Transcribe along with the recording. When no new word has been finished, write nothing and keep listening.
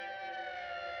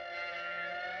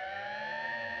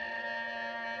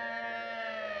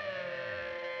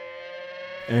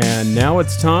And now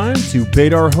it's time to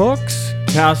bait our hooks,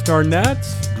 cast our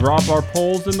nets, drop our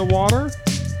poles in the water,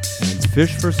 and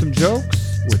fish for some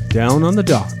jokes with Down on the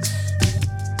Docks.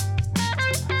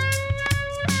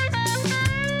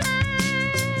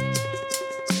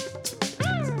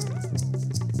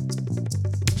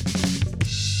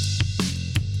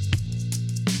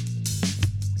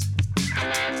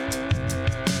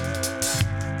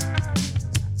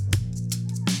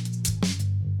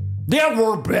 Yeah,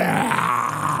 we're back.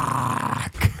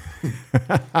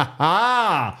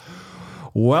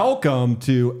 Welcome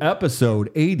to episode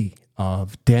 80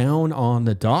 of Down on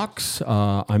the Docks.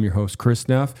 I'm your host, Chris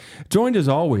Neff, joined as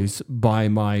always by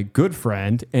my good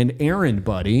friend and errand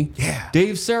buddy,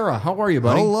 Dave Sarah. How are you,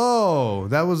 buddy? Hello.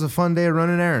 That was a fun day of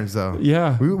running errands, though.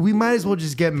 Yeah. We might as well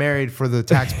just get married for the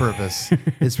tax purpose.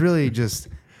 It's really just...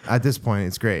 At this point,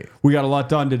 it's great. We got a lot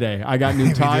done today. I got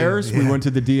new tires. We went to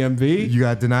the DMV. You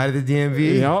got denied at the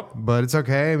DMV. Yep. But it's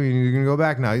okay. I mean, you're going to go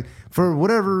back now. For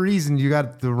whatever reason, you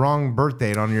got the wrong birth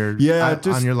date on your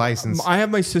on your license. I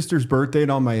have my sister's birth date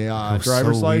on my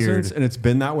driver's license, weird. and it's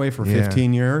been that way for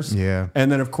 15 years. Yeah.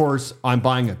 And then, of course, I'm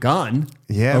buying a gun.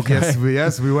 Yeah. Okay.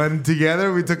 Yes, we went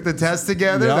together. We took the test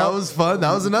together. Yep. That was fun.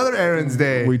 That was another errands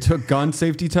day. We took gun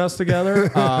safety tests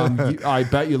together. I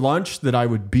bet you lunch that I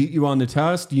would beat you on the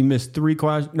test. You missed 3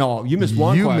 questions. No, you missed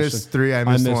one question. You missed 3. I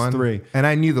missed 1. 3. And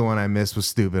I knew the one I missed was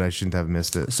stupid. I shouldn't have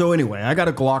missed it. So anyway, I got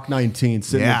a Glock 19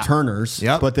 sitting at Turner's,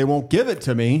 but they won't give it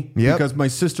to me because my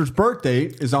sister's birth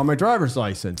date is on my driver's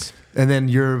license. And then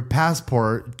your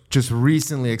passport just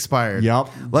recently expired. Yep.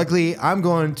 Luckily, I'm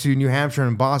going to New Hampshire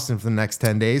and Boston for the next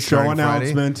 10 days. Show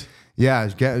announcement. Friday.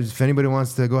 Yeah, if anybody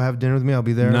wants to go have dinner with me, I'll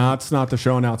be there. No, it's not the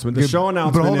show announcement. The show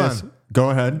announcement is...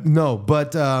 Go ahead. No,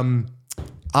 but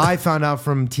I found out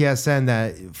from TSN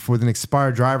that for an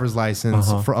expired driver's license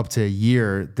for up to a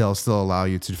year, they'll still allow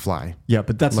you to fly. Yeah,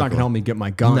 but that's not going to help me get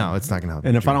my gun. No, it's not going to help.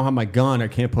 And if I don't have my gun, I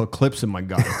can't put clips in my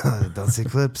gun. Don't say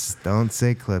clips. Don't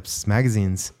say clips.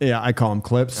 Magazines. Yeah, I call them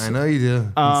clips. I know you do.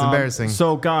 It's embarrassing.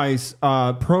 So, guys,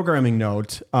 programming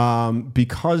note,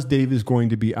 because Dave is going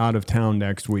to be out of town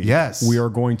next week, we are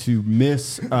going to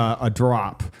miss a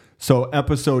drop. So,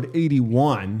 episode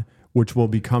 81... which will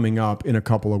be coming up in a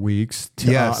couple of weeks,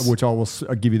 which I will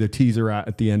give you the teaser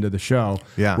at the end of the show.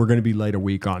 Yeah. We're going to be late a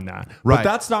week on that. Right. But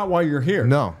that's not why you're here.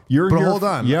 No. You're here. Hold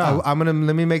on. Yeah. let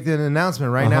me make an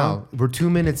announcement right now. We're 2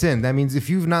 minutes in. That means if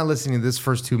you've not listened to this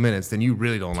first 2 minutes, then you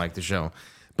really don't like the show.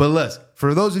 But listen,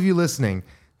 for those of you listening,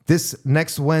 this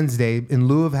next Wednesday, in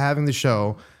lieu of having the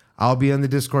show, I'll be on the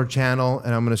Discord channel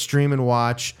and I'm going to stream and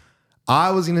watch.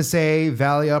 I was going to say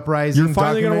Valley Uprising. You're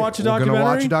finally going to watch a documentary? We're going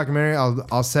to watch a documentary.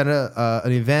 I'll set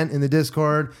an event in the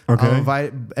Discord. Okay. I'll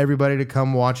invite everybody to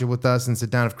come watch it with us and sit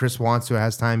down. If Chris wants to,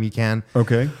 has time, he can.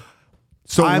 Okay.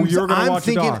 So you're going to watch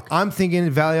a doc. I'm thinking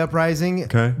Valley Uprising.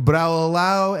 Okay. But I'll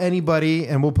allow anybody,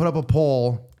 and we'll put up a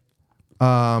poll,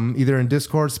 either in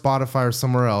Discord, Spotify, or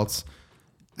somewhere else,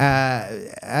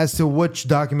 as to which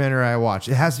documentary I watch.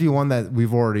 It has to be one that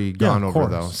we've already gone over,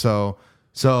 though.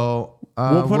 So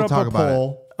we'll put up a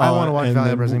poll. I want to watch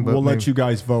Valley Uprising, but we'll let you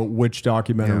guys vote which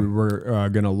documentary we're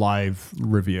going to live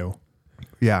review.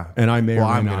 Yeah. And I may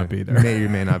or may not be there. May or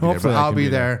may not be there. But I'll be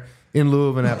there in lieu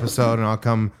of an episode, and I'll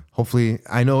come. Hopefully,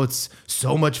 I know it's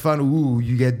so much fun. Ooh,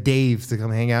 you get Dave to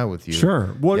come hang out with you.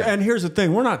 Sure. Well, and here's the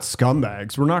thing. We're not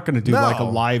scumbags. We're not going to do like a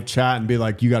live chat and be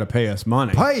like, you got to pay us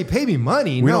money. Pay me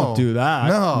money? We don't do that.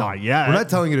 No. Not yet. We're not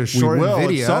telling you to shorten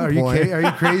video. Are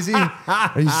you crazy?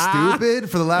 Are you stupid?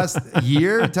 For the last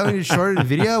year, telling you to shorten a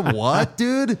video? What,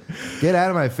 dude? Get out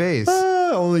of my face.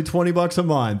 Only $20 a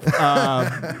month.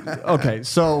 Okay,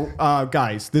 so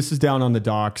guys, this is Down on the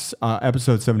Docks,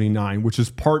 episode 79, which is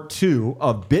part 2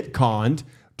 of Bitconned,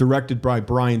 directed by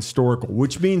Brian Storkel,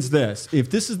 which means this. If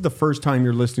this is the first time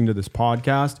you're listening to this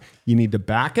podcast, you need to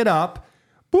back it up.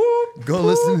 Boop, go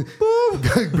listen.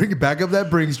 Bring it back up that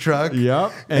Brinks truck.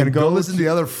 Yep. And go listen to the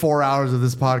other 4 hours of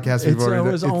this podcast. It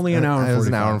was only an hour and 40 minutes. It was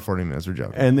an hour and 40 minutes. We're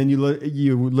joking. And then you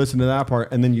listen to that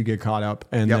part, and then you get caught up,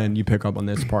 and then you pick up on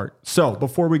this part. So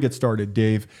before we get started,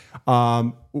 Dave,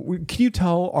 can you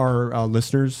tell our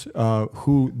listeners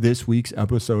who this week's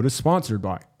episode is sponsored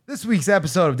by? This week's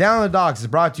episode of Down on the Docks is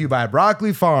brought to you by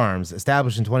Broccoli Farms.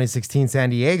 Established in 2016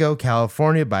 San Diego,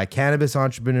 California by cannabis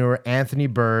entrepreneur Anthony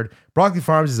Bird, Broccoli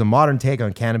Farms is a modern take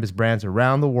on cannabis brands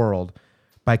around the world.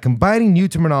 By combining new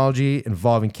terminology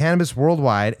involving cannabis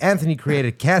worldwide, Anthony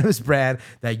created a cannabis brand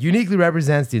that uniquely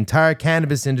represents the entire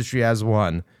cannabis industry as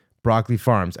one. Broccoli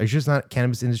Farms. Are you sure it's not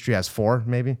cannabis industry as 4,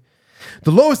 maybe?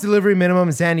 The lowest delivery minimum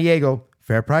in San Diego,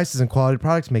 fair prices and quality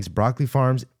products makes Broccoli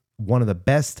Farms one of the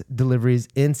best deliveries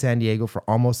in San Diego for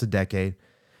almost a decade.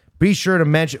 Be sure to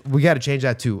mention, we got to change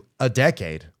that to a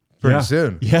decade pretty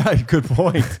soon. Yeah, good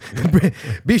point.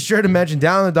 Be sure to mention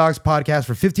Down on the Docks podcast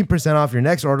for 15% off your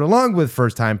next order, along with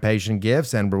first-time patient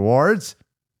gifts and rewards.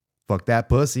 Fuck that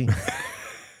pussy.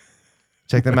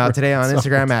 Check them out today on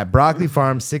Instagram at Broccoli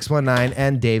Farm 619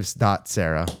 and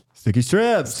Dave's.Sarah. Sticky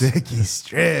strips. Sticky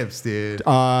strips, dude.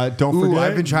 Don't forget.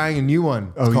 I've been trying a new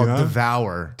one. It's called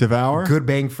Devour. Devour? Good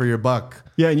bang for your buck.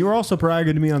 Yeah, and you were also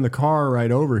bragging to me on the car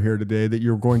ride over here today that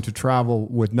you're going to travel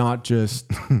with not just...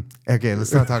 Okay,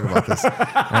 let's not talk about this.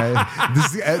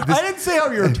 I didn't say how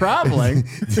you were traveling.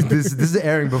 This is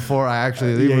airing before I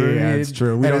actually leave. Yeah, it's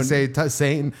true. We don't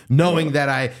saying knowing that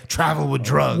I travel with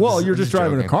drugs. Well, you're just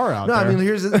driving a car out there. No, I mean,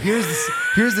 here's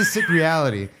the sick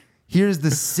reality. Here's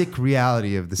the sick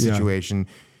reality of the situation.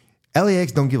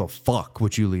 LAX don't give a fuck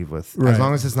what you leave with, as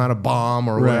long as it's not a bomb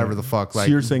or whatever the fuck. Like,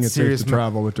 so you're saying it's safe to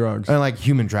travel with drugs, and like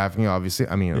human trafficking, obviously.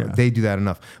 I mean, they do that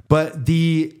enough. But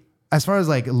as far as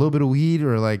like a little bit of weed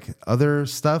or like other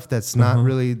stuff that's not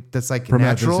really, that's like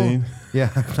natural. Yeah,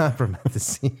 not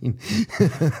promethazine.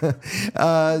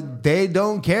 They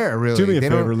don't care really. Do me a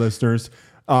favor, listeners.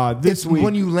 This week,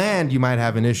 when you land, you might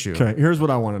have an issue. Okay, here's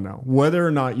what I want to know. Whether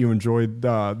or not you enjoyed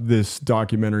this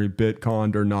documentary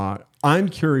Bitconned or not, I'm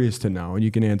curious to know, and you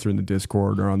can answer in the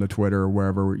Discord or on the Twitter or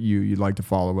wherever you'd like to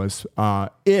follow us,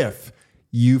 if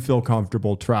you feel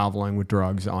comfortable traveling with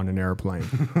drugs on an airplane.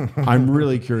 I'm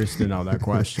really curious to know that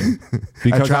question.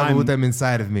 Because I travel with them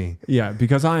inside of me. Yeah,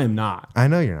 because I am not. I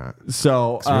know you're not.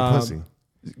 So you're a pussy.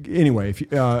 Anyway, if you,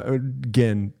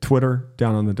 again, Twitter,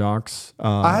 Down on the Docks.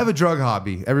 I have a drug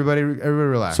hobby. Everybody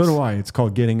relax. So do I. It's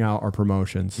called Getting Out Our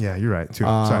Promotions. Yeah, you're right, too.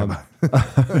 Sorry about it.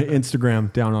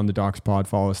 Instagram, Down on the Docks Pod.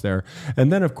 Follow us there.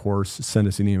 And then, of course, send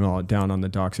us an email at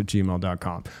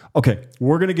downonthedocks@gmail.com. Okay,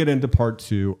 we're going to get into part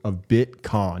 2 of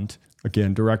Bitconned.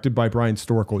 Again, directed by Brian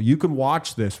Storkel. You can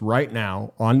watch this right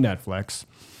now on Netflix.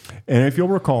 And if you'll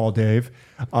recall, Dave,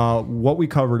 what we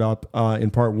covered up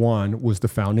in part 1 was the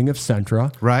founding of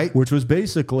Centra, right? Which was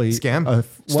basically scam.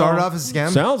 Started off as a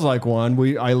scam. Sounds like one.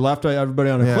 I left everybody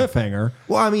on a cliffhanger.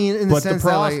 Well, I mean, in the sense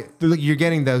that you're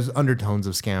getting those undertones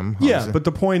of scam. Obviously. Yeah, but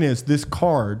the point is, this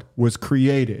card was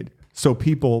created so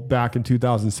people back in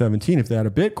 2017, if they had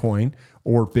a Bitcoin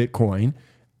or Bitcoin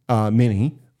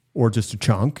mini or just a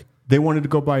chunk, they wanted to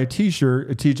go buy a T-shirt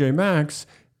at TJ Maxx.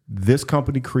 This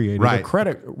company created a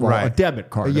credit, a debit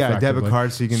card. Yeah, a debit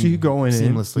card, so you can go in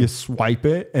seamlessly. And you swipe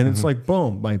it, and it's like,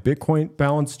 boom, my Bitcoin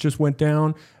balance just went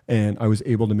down, and I was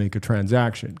able to make a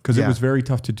transaction because it was very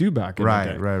tough to do back in the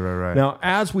day. Right. Now,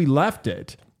 as we left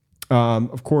it,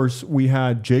 of course, we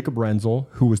had Jacob Renzel,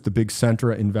 who was the big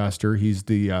Centra investor. He's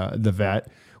the vet.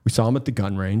 We saw him at the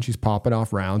gun range. He's popping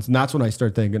off rounds, and that's when I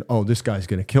started thinking, oh, this guy's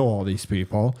going to kill all these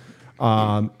people.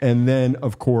 And then,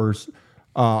 of course,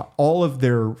 all of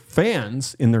their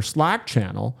fans in their Slack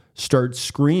channel start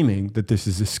screaming that this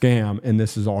is a scam and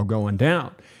this is all going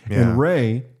down. Yeah. And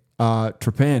Ray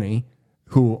Trapani,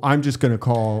 who I'm just going to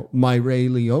call my Ray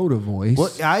Liotta voice. Well,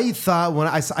 I thought when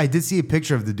I did see a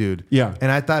picture of the dude. Yeah.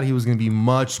 And I thought he was going to be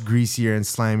much greasier and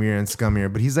slimier and scummier,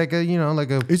 but he's like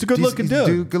he's a good looking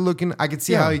dude. Good looking. I could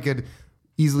see how he could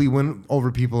easily win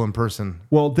over people in person.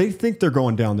 Well, they think they're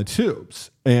going down the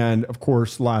tubes. And of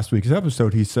course, last week's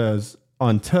episode, he says,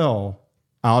 until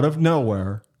out of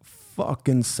nowhere,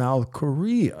 fucking South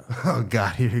Korea. Oh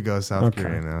God, here you go, South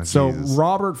Korea now. So Jesus.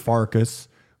 Robert Farkas,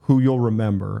 who you'll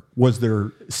remember, was their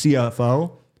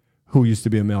CFO, who used to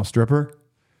be a male stripper.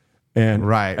 And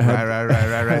right.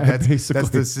 That's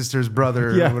the sister's brother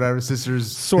or whatever,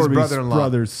 his brother-in-law.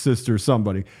 Brother's sister,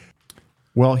 somebody.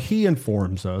 Well, he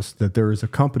informs us that there is a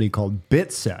company called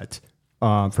Bitset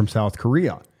from South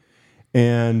Korea.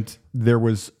 And there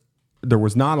was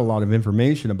not a lot of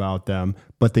information about them,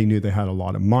 but they knew they had a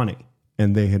lot of money.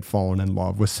 And they had fallen in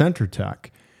love with Centratech.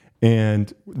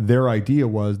 And their idea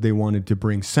was they wanted to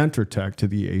bring Centratech to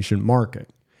the Asian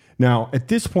market. Now, at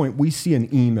this point, we see an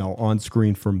email on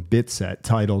screen from Bitset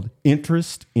titled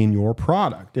Interest in Your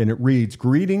Product. And it reads,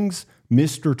 "Greetings,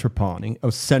 Mr. Trapani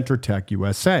of Centratech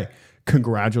USA.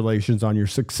 Congratulations on your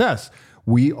success.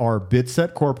 We are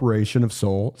Bitset Corporation of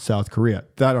Seoul, South Korea."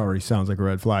 That already sounds like a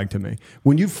red flag to me.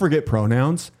 When you forget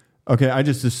pronouns, okay, I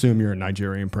just assume you're a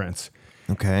Nigerian prince.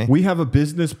 Okay. We have a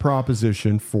business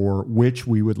proposition for which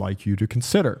we would like you to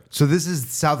consider. So this is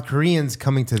South Koreans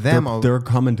coming to them. They're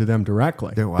coming to them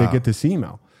directly. Wow. They get this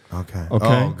email. Okay.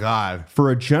 Oh, God.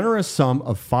 For a generous sum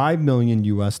of $5 million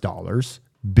US,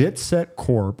 Bitset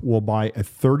Corp will buy a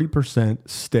 30%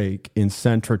 stake in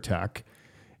Centratech.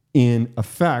 In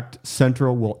effect,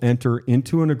 Centra will enter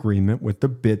into an agreement with the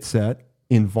Bitset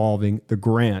involving the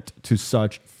grant to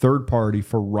such third party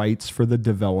for rights for the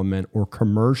development or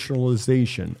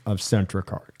commercialization of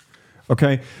Centricard.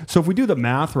 Okay, so if we do the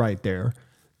math right there,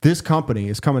 this company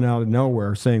is coming out of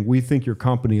nowhere saying, we think your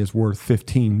company is worth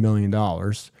 $15 million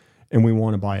and we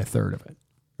want to buy a third of it.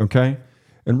 Okay,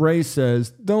 and Ray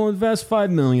says, they'll invest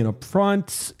 $5 million up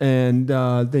front, and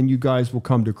then you guys will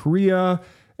come to Korea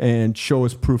and show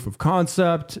us proof of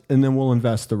concept, and then we'll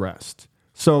invest the rest.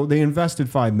 So they invested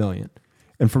 $5 million.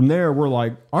 And from there, we're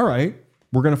like, all right,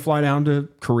 we're going to fly down to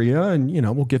Korea and,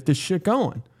 we'll get this shit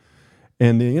going.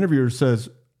 And the interviewer says,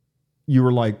 you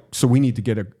were like, so we need to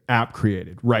get an app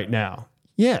created right now.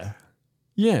 Yeah.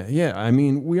 I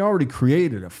mean, we already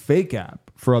created a fake app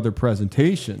for other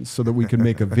presentations so that we could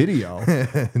make a video.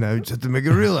 Now we just have to make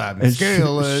a real app and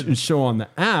scale it. And show on the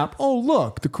app, oh,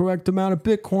 look, the correct amount of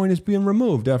Bitcoin is being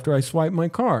removed after I swipe my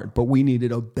card. But we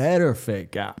needed a better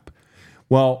fake app.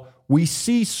 Well, we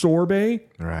see Sorbet,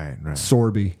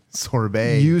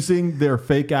 Sorbet using their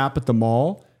fake app at the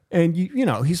mall. And,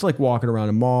 he's like walking around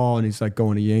a mall and he's like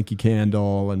going to Yankee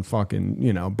Candle and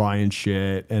fucking, buying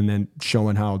shit and then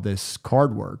showing how this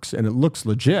card works. And it looks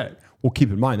legit. Well,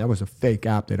 keep in mind, that was a fake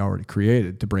app they'd already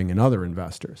created to bring in other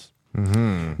investors.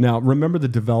 Mm-hmm. Now, remember the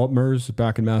developers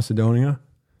back in Macedonia?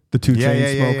 The two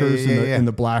chain smokers in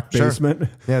the black basement?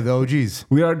 Yeah, the OGs.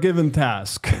 We are given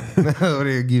task. What are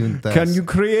you given task? Can you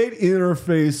create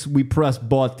interface? We press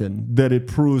button that it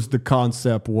proves the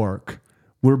concept work.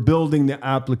 We're building the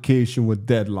application with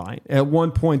deadline. At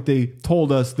one point, they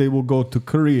told us they will go to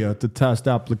Korea to test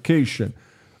application.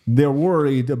 They're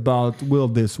worried about, will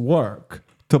this work?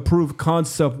 To prove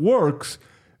concept works,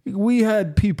 we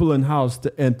had people in-house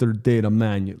to enter data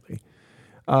manually.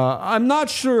 I'm not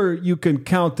sure you can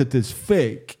count it as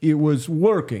fake. It was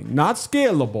working, not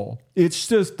scalable. It's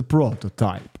just the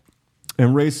prototype.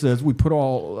 And Ray says, we put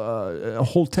a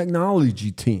whole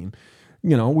technology team.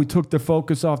 We took the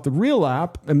focus off the real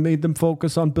app and made them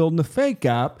focus on building a fake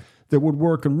app that would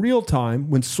work in real time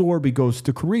when Sorby goes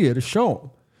to Korea to show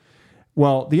them.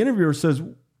 Well, the interviewer says,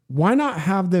 why not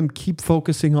have them keep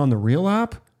focusing on the real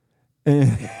app?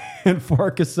 And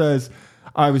Farkas says,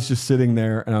 I was just sitting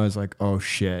there and I was like, oh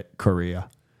shit, Korea.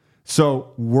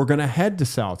 So we're going to head to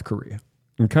South Korea.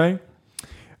 Okay.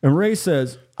 And Ray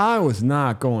says, I was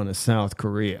not going to South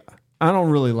Korea. I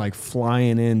don't really like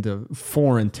flying into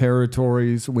foreign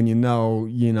territories when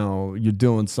you're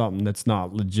doing something that's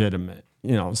not legitimate.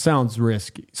 Sounds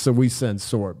risky. So we send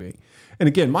Sorby. And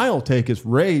again, my whole take is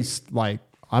Ray's like,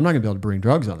 I'm not going to be able to bring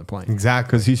drugs on the plane. Exactly.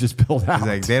 Because he's just built out. He's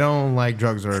like, they don't like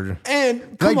drugs or...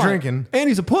 And drinking. And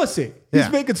he's a pussy. He's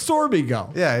making Sorby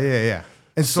go. Yeah.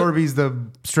 And Sorby's the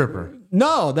stripper.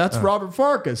 No, that's Robert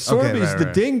Farkas. Sorby's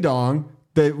the ding-dong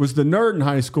that was the nerd in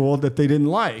high school that they didn't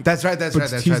like. That's right.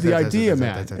 He's the idea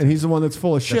man. And he's the one that's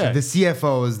full of shit. Right. The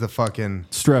CFO is the fucking...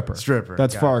 Stripper.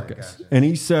 That's Farkas. Gotcha. And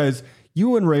he says,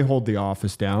 you and Ray hold the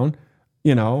office down.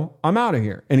 I'm out of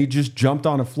here. And he just jumped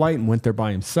on a flight and went there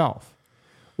by himself.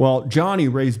 Well, Johnny,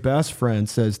 Ray's best friend,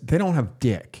 says they don't have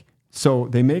dick. So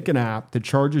they make an app that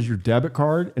charges your debit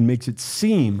card and makes it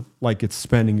seem like it's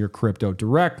spending your crypto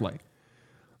directly.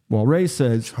 Well, Ray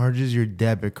says... Charges your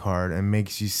debit card and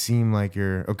makes you seem like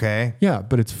you're... Okay. Yeah,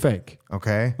 but it's fake.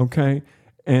 Okay.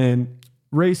 And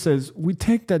Ray says, we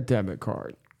take that debit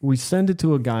card, we send it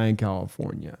to a guy in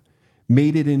California,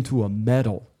 made it into a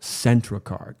metal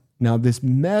Centricard. Now, this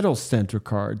metal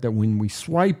Centricard that when we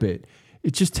swipe it,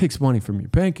 it just takes money from your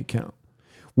bank account.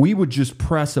 We would just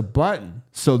press a button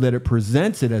so that it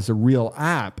presents it as a real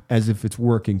app, as if it's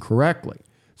working correctly.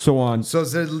 So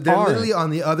they're literally on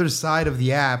the other side of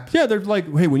the app. Yeah, they're like,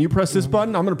 hey, when you press this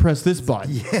button, I'm going to press this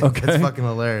button. Yeah, okay? That's fucking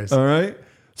hilarious. All right?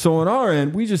 So on our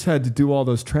end, we just had to do all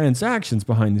those transactions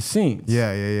behind the scenes.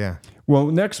 Yeah. Well,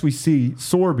 next we see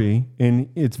Sorby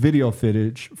in its video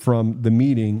footage from the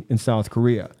meeting in South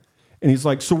Korea. And he's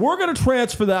like, so we're going to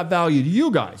transfer that value to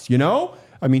you guys,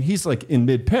 I mean, he's like in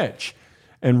mid-pitch.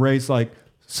 And Ray's like,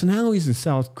 so now he's in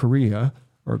South Korea,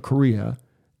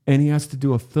 and he has to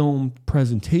do a film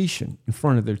presentation in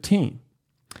front of their team.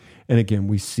 And again,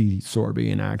 we see Sorby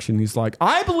in action. He's like,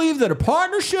 I believe that a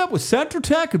partnership with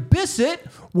Centrotech and Bisset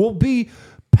will be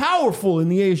powerful in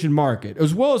the Asian market,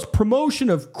 as well as promotion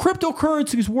of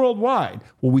cryptocurrencies worldwide.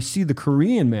 Well, we see the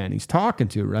Korean man he's talking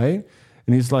to, right?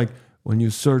 And he's like, when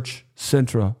you search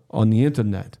Centra on the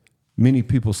internet, many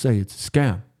people say it's a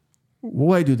scam.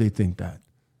 Why do they think that?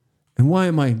 And why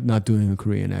am I not doing a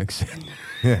Korean accent?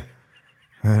 Yeah.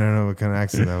 I don't know what kind of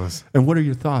accent that was. And what are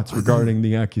your thoughts regarding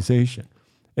the accusation?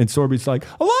 And Sorby's like,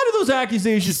 a lot of those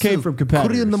accusations came from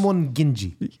competitors. Korean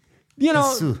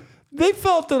Ginji. They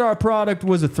felt that our product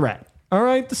was a threat. All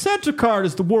right? The Centra card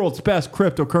is the world's best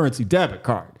cryptocurrency debit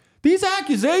card. These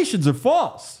accusations are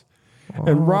false.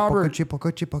 And Robert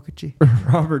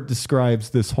describes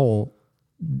this whole,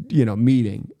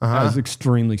 meeting as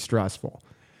extremely stressful.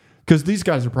 Because these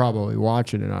guys are probably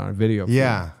watching it on a video.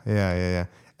 Yeah.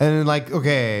 And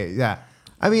okay, yeah.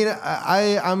 I mean,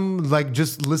 I'm like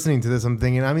just listening to this. I'm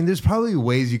thinking, I mean, there's probably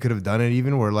ways you could have done it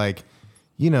even where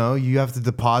you have to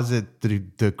deposit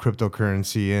the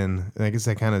cryptocurrency in. And I guess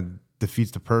that kind of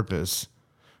defeats the purpose.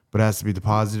 But it has to be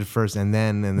deposited first and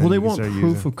then well, they want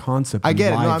proof of concept. I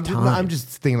get it. No, I'm just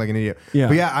thinking like an idiot. Yeah.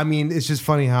 But yeah, I mean, it's just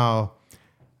funny how,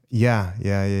 yeah.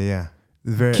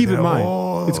 Keep in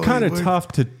mind, it's kind of tough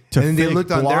to and they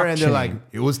looked on their end, they're like,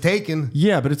 it was taken.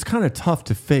 Yeah, but it's kind of tough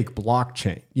to fake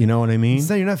blockchain. You know what I mean?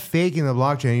 You're not faking the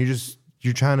blockchain.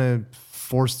 You're trying to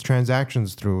force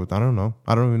transactions through it. I don't know.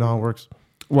 I don't even know how it works.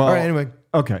 Well, all right, anyway.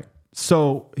 Okay.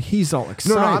 So he's all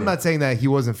excited. No, I'm not saying that he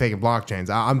wasn't faking blockchains.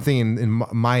 I'm thinking in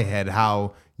my head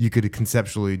how you could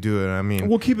conceptually do it. I mean,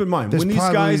 well, keep in mind when these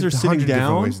guys are sitting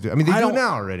down. Ways to do it. I mean, they do it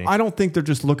now already. I don't think they're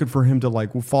just looking for him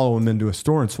to follow him into a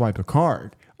store and swipe a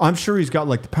card. I'm sure he's got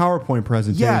like the PowerPoint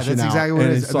presentation. Yeah, that's exactly what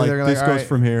it is. It's like this goes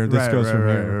from here, this goes from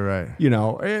here.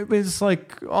 Right. It's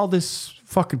like all this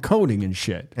fucking coding and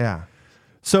shit. Yeah.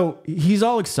 So he's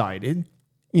all excited.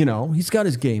 He's got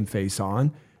his game face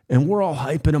on, and we're all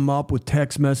hyping him up with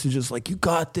text messages like, "You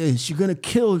got this. You're gonna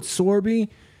kill it, Sorby."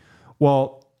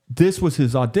 Well, this was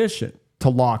his audition to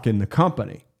lock in the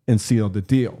company and seal the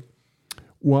deal.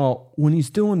 Well, when he's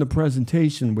doing the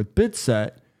presentation with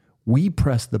Bitset, we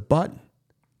pressed the button.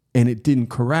 And it didn't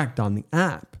correct on the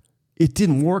app. It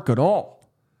didn't work at all.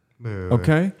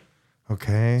 Okay?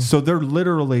 Okay. So they're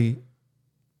literally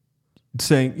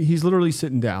saying, he's literally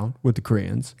sitting down with the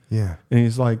Koreans. Yeah. And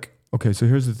he's like, okay, so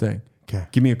here's the thing. Okay.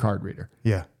 Give me a card reader.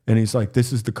 Yeah. And he's like,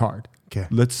 this is the card. Okay.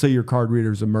 Let's say your card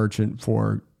reader is a merchant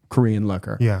for Korean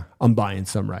liquor. Yeah. I'm buying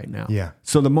some right now. Yeah.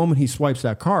 So the moment he swipes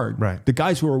that card, right, the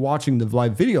guys who are watching the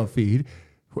live video feed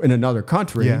in another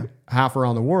country, half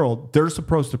around the world, they're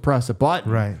supposed to press a button.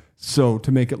 Right. So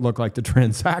to make it look like the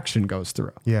transaction goes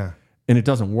through. Yeah. And it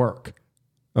doesn't work.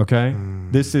 Okay.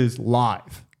 This is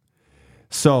live.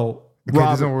 So it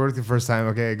doesn't work the first time.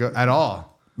 Okay. Go at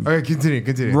all. Okay.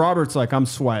 Continue. Robert's like, I'm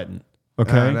sweating.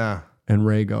 Okay. No. And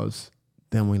Ray goes,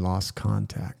 then we lost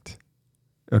contact.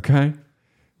 Okay.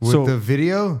 With the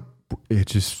video? It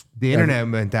just... The internet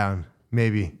went down.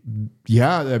 Maybe.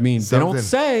 Yeah. I mean, they don't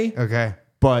say. Okay.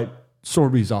 But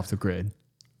Sorby's off the grid.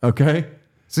 Okay.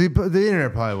 So the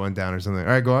internet probably went down or something. All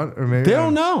right, go on. Or maybe they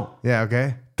don't know. Yeah,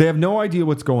 okay. They have no idea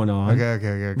what's going on.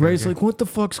 Okay. Ray's like, what the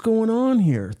fuck's going on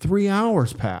here? 3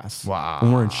 hours pass. Wow.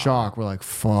 And we're in shock. We're like,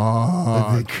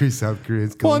 fuck. South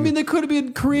Koreans. Well, I mean, they could have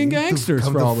been Korean gangsters,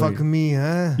 probably. Come the fuck me,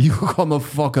 huh? You come a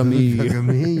fuck of me.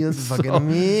 You're the fucking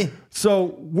me.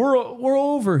 So we're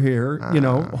over here,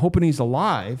 hoping he's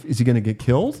alive. Is he going to get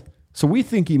killed? So we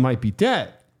think he might be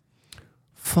dead.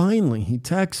 Finally, he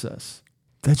texts us.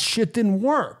 That shit didn't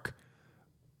work.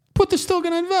 But they're still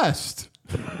going to invest.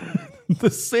 The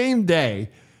same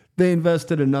day, they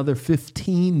invested another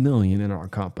 $15 million in our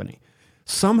company.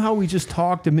 Somehow we just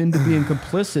talked him into being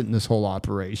complicit in this whole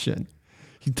operation.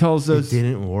 He tells us... It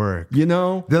didn't work. They're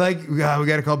like, we got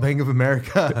to call Bank of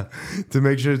America to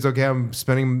make sure it's okay.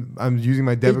 I'm using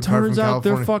my debit card from California. It turns out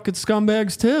they're fucking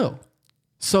scumbags too.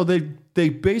 So they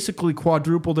basically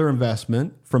quadruple their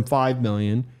investment from $5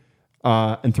 million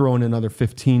and throw in another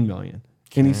 $15 million.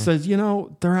 Okay. And he says,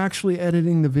 they're actually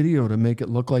editing the video to make it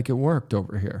look like it worked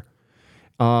over here.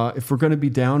 If we're going to be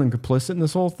down and complicit in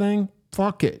this whole thing,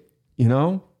 fuck it. We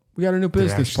got a new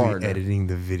business partner. Editing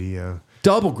the video.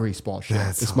 Double greaseball shit.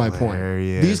 That's my point.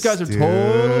 These guys are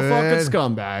total fucking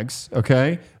scumbags.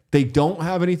 Okay. They don't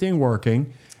have anything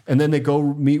working. And then they go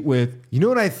meet with. You know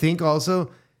what I think also?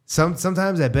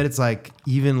 Sometimes I bet it's like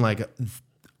even like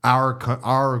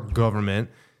our government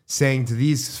saying to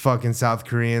these fucking South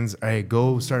Koreans, hey,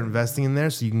 go start investing in there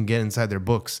so you can get inside their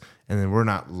books and then we're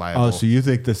not liable. Oh, so you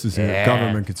think this is a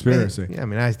government conspiracy? Yeah, I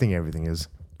mean, I think everything is.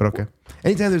 But okay.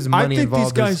 Anytime there's money involved. I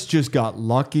think these guys just got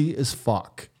lucky as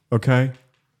fuck, okay?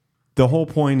 The whole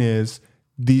point is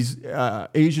these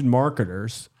Asian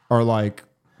marketers are like,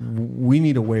 we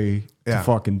need a way to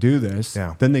fucking do this.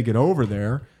 Yeah. Then they get over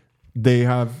there. They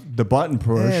have the button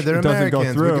push. Yeah, they're it doesn't Americans.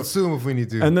 go through. We can sue them if we need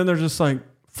to. And then they're just like,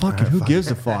 fuck it, who gives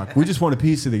a fuck? We just want a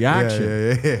piece of the action.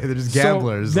 Yeah. They're just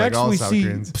gamblers. So next like all we South see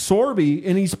Koreans. Sorby,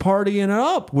 and he's partying it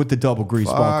up with the double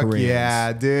greaseball Koreans.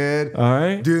 Yeah, dude. All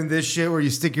right, doing this shit where you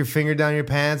stick your finger down your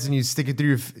pants and you stick it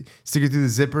through the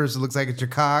zipper so it looks like it's your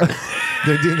cock.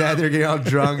 They're doing that. They're getting all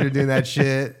drunk. They're doing that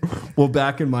shit. Well,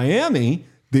 back in Miami,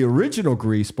 the original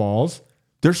greaseballs,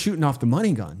 they're shooting off the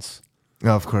money guns.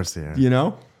 Oh, of course they are. You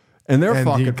know? And they're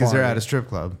fucking because they're at a strip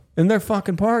club. And they're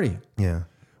fucking partying. Yeah.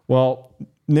 Well,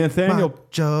 Nathaniel...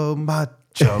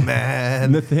 Macho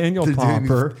man. Nathaniel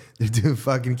Popper. They're doing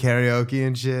fucking karaoke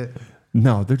and shit.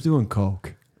 No, they're doing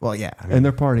coke. Well, yeah. I mean, and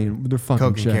they're partying. They're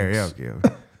fucking coke and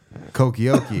karaoke.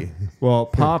 Kokioki. Well,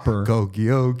 Popper.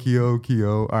 Kokioki.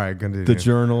 All right, continue. The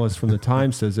journalist from the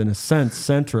Times says, in a sense,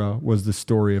 Centra was the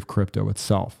story of crypto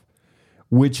itself,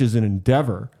 which is an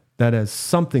endeavor that has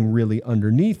something really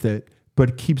underneath it,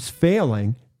 but keeps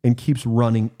failing and keeps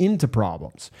running into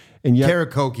problems. And yet,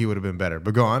 karaoke would have been better,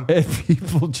 but go on. And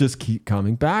people just keep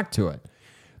coming back to it.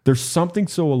 There's something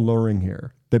so alluring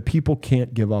here that people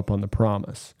can't give up on the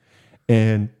promise.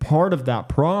 And part of that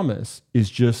promise is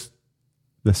just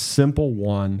the simple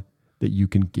one that you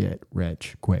can get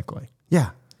rich quickly.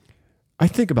 Yeah. I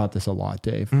think about this a lot,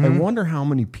 Dave. Mm-hmm. I wonder how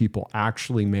many people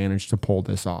actually manage to pull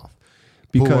this off.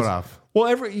 Pull it off.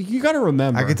 Well, you got to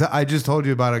remember. I just told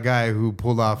you about a guy who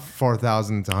pulled off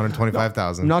 4,000 to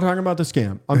 125,000. I'm not talking about the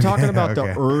scam. I'm talking about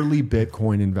the early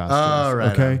Bitcoin investors. Oh,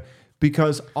 right. Okay. On.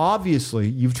 Because obviously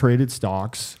you've traded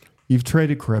stocks, you've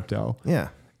traded crypto. Yeah.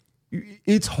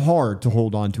 It's hard to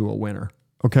hold on to a winner.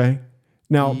 Okay.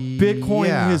 Now, Bitcoin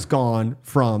has gone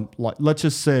from, let's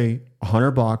just say,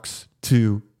 $100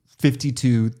 to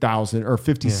 52,000 or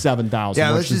 57,000. Yeah,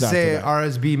 let's just say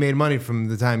RSB made money from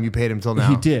the time you paid him till now.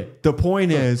 He did. The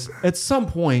point is, at some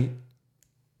point,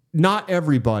 not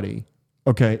everybody,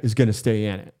 is going to stay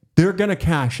in it. They're going to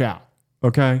cash out,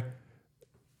 okay?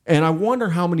 And I wonder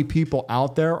how many people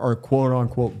out there are quote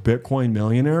unquote Bitcoin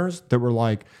millionaires that were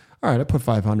like, all right, I put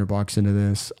 $500 into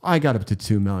this. I got up to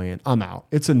 2 million. I'm out.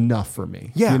 It's enough for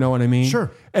me. Yeah. You know what I mean?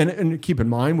 Sure. And keep in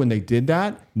mind, when they did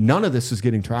that, none of this is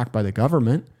getting tracked by the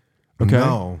government. Okay.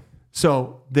 No.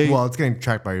 So it's getting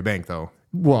tracked by your bank though.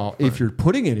 Well, if you're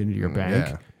putting it into your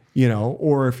bank,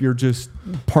 or if you're just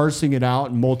parsing it out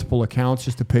in multiple accounts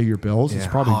just to pay your bills, it's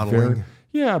probably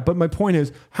hodling. But my point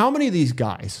is, how many of these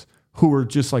guys who were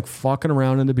just like fucking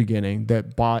around in the beginning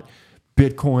that bought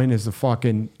Bitcoin as a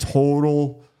fucking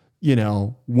total,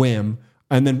 whim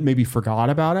and then maybe forgot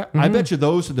about it? Mm-hmm. I bet you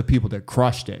those are the people that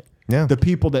crushed it. Yeah. The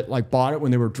people that like bought it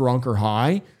when they were drunk or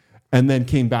high and then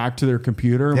came back to their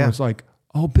computer and was like,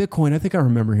 oh, Bitcoin, I think I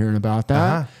remember hearing about that.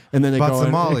 Uh-huh. And then they bought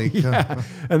some Molly. And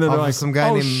then they're like, some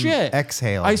guy named shit,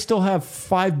 Exhale. I still have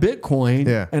 5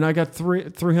 Bitcoin and I got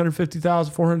 $350,000,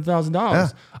 $400,000. Yeah.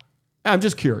 I'm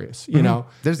just curious,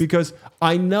 because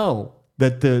I know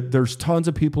that there's tons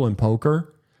of people in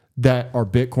poker that are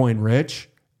Bitcoin rich,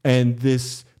 and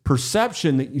this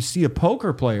perception that you see of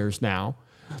poker players now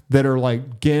that are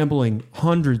like gambling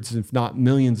hundreds, if not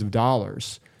millions of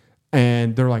dollars.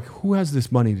 And they're like, who has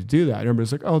this money to do that? And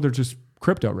everybody's like, oh, they're just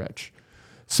crypto rich.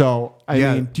 So, I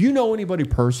mean, do you know anybody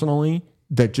personally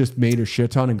that just made a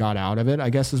shit ton and got out of it? I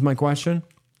guess is my question.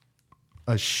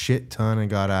 A shit ton and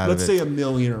got out of it. Let's say 1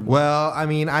 million or more. Well, I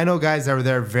mean, I know guys that were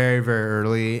there very, very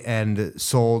early and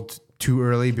sold too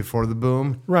early before the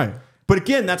boom. Right. But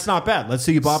again, that's not bad. Let's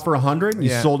say you bought for 100 and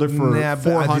you sold it for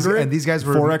 400 and these guys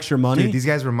were for extra money. Dude, these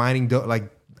guys were mining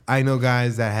I know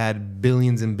guys that had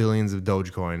billions and billions of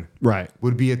Dogecoin. Right.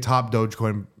 Would be a top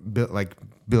Dogecoin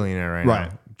billionaire right now.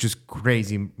 Just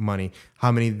crazy money.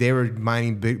 How many they were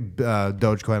mining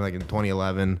Dogecoin like in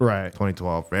 2011, right?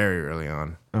 2012, very early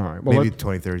on. All right. Well, maybe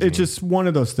 2013. It's just one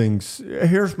of those things.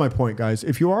 Here's my point, guys.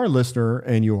 If you are a listener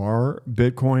and you are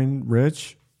Bitcoin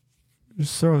rich,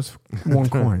 just throw us one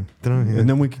coin, and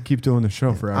then we can keep doing the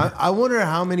show forever. I wonder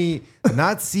how many,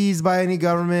 not seized by any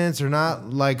governments or not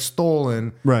like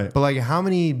stolen, right? But like how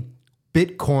many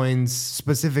Bitcoins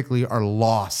specifically are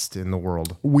lost in the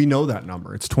world? We know that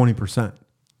number. It's 20%.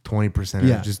 20%.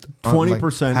 Yeah, just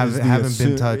 20% haven't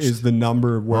been touched. Is the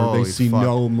number where they see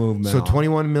no movement. So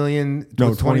 21 million.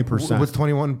 No, 20%. What's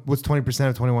 21? What's 20%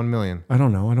 of 21 million? I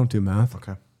don't know. I don't do math.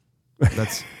 Okay,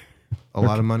 that's a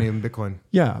lot of money in Bitcoin.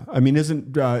 Yeah, I mean,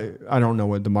 I don't know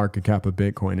what the market cap of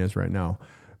Bitcoin is right now,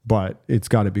 but it's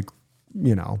got to be,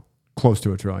 close to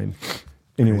 $1 trillion.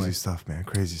 Anyway, crazy stuff, man.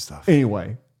 Crazy stuff.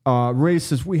 Anyway, Ray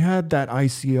says we had that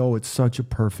ICO at such a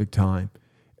perfect time.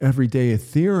 Every day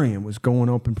Ethereum was going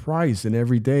up in price, and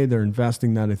every day they're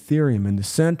investing that Ethereum into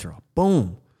Centra.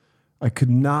 Boom. I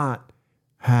could not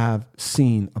have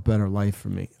seen a better life for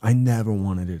me. I never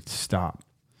wanted it to stop.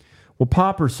 Well,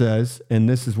 Popper says, and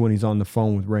this is when he's on the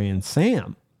phone with Ray and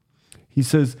Sam, he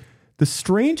says, the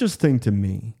strangest thing to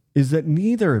me is that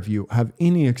neither of you have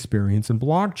any experience in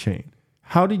blockchain.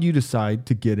 How did you decide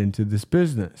to get into this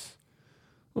business?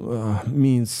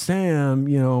 Me and Sam,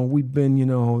 we've been,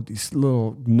 these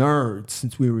little nerds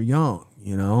since we were young,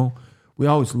 We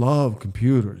always loved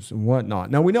computers and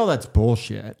whatnot. Now, we know that's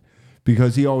bullshit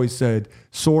because he always said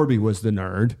Sorby was the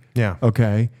nerd. Yeah.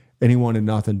 Okay. And he wanted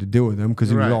nothing to do with him because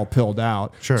he was all pilled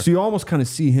out. Sure. So you almost kind of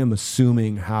see him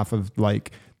assuming half of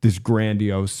like this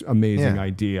grandiose, amazing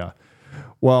idea.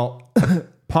 Well,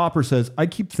 Popper says, I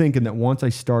keep thinking that once I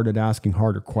started asking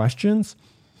harder questions,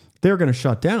 they're going to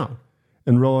shut down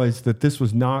and realize that this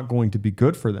was not going to be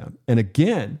good for them. And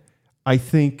again, I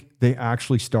think they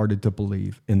actually started to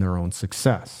believe in their own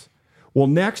success. Well,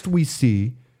 next we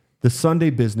see the Sunday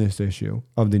business issue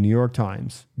of the New York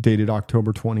Times, dated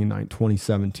October 29,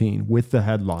 2017, with the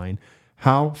headline,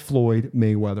 How Floyd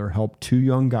Mayweather Helped Two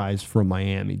Young Guys from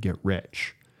Miami Get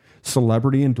Rich.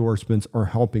 Celebrity endorsements are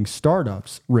helping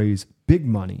startups raise big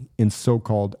money in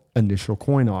so-called initial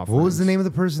coin offerings. What was the name of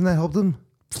the person that helped him?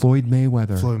 Floyd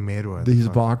Mayweather. Floyd Mayweather. He's a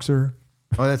boxer.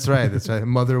 Oh, that's right. That's right.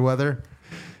 Mother Weather.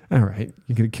 All right.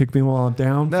 You going to kick me while I'm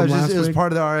down? No, it was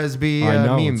part of the RSB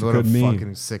meme. It's what a meme.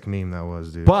 fucking sick meme that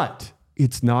was, dude. But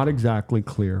it's not exactly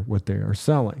clear what they are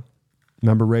selling.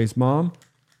 Remember Ray's mom?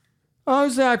 I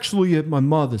was actually at my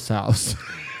mother's house.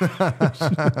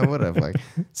 Whatever, like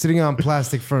sitting on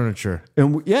plastic furniture.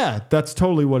 And that's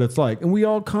totally what it's like. And we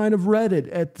all kind of read it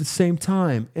at the same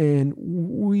time. And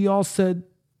we all said,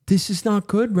 this is not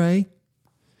good, Ray.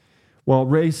 Well,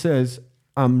 Ray says,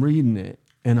 I'm reading it.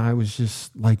 And I was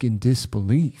just like in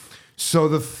disbelief. So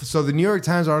the New York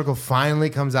Times article finally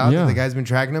comes out that the guy's been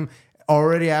tracking him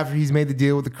already after he's made the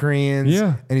deal with the Koreans.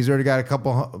 Yeah. And he's already got a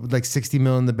couple, like 60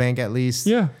 million in the bank at least.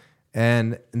 Yeah.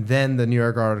 And then the New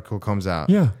York article comes out.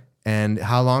 Yeah. And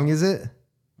how long is it?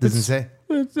 Doesn't say.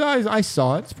 I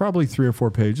saw it. It's probably 3 or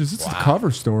 4 pages. It's the cover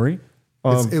story.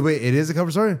 Wait, it is a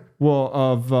cover story? Well,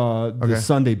 of the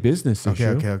Sunday business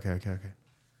issue.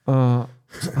 Okay.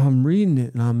 I'm reading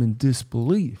it and I'm in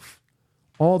disbelief.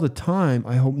 All the time,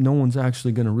 I hope no one's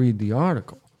actually going to read the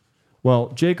article. Well,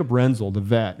 Jacob Renzel, the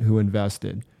vet who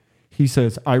invested, he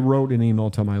says, I wrote an email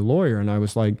to my lawyer and I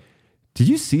was like, did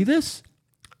you see this?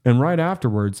 And right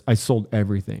afterwards, I sold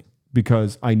everything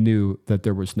because I knew that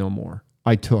there was no more.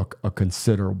 I took a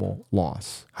considerable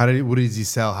loss. What does he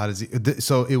sell?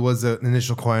 So it was an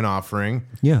initial coin offering.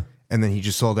 Yeah. And then he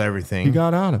just sold everything. He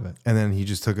got out of it. And then he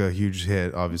just took a huge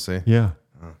hit, obviously. Yeah.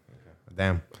 Oh, okay.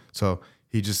 Damn. So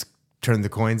he just turned the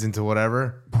coins into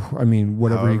whatever? I mean,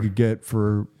 whatever he could get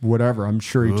for whatever. I'm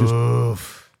sure he just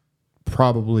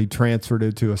probably transferred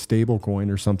it to a stable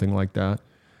coin or something like that.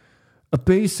 A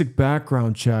basic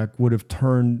background check would have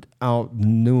turned out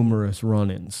numerous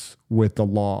run-ins with the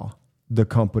law the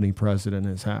company president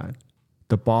has had.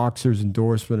 The boxer's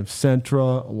endorsement of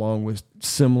Sentra, along with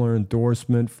similar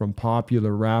endorsement from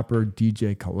popular rapper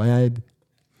DJ Khaled.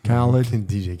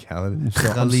 DJ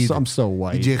Khaled. I'm so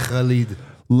white. DJ Khaled.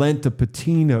 Lent a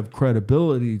patina of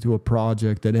credibility to a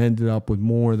project that ended up with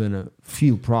more than a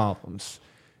few problems,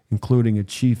 including a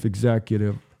chief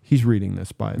executive. He's reading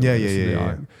this, by the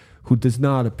way. Who does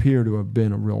not appear to have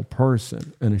been a real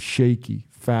person, and a shaky,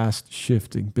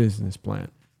 fast-shifting business plan.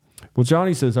 Well,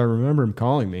 Johnny says, I remember him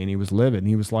calling me, and he was livid, and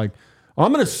he was like,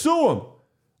 I'm going to sue him.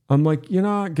 I'm like, you're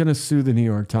not going to sue the New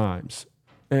York Times.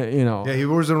 Yeah, he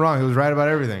wasn't wrong. He was right about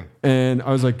everything. And I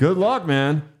was like, good luck,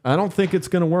 man. I don't think it's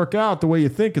going to work out the way you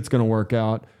think it's going to work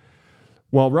out.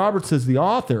 Well, Robert says the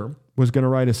author was going to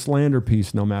write a slander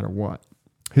piece no matter what.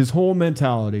 His whole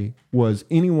mentality was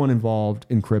anyone involved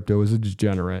in crypto is a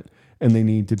degenerate and they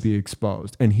need to be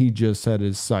exposed. And he just set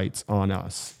his sights on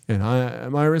us. And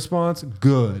my response,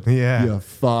 good. Yeah. You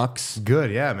fucks.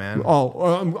 Good, yeah, man.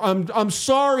 Oh, I'm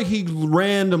sorry he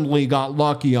randomly got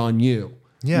lucky on you.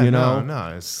 Yeah, you know?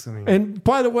 No. And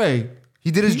by the way, he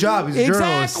did his job. He's a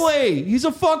journalist. Exactly. He's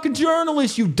a fucking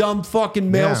journalist, you dumb fucking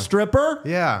male stripper.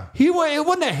 Yeah. It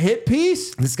wasn't a hit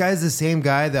piece. This guy's the same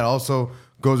guy that also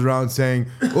goes around saying,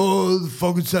 oh, the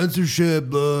fucking censorship.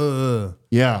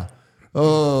 Yeah.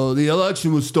 Oh, the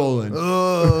election was stolen.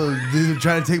 Oh, they're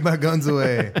trying to take my guns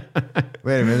away.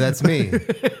 Wait a minute, that's me.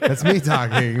 That's me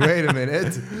talking. Wait a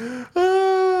minute.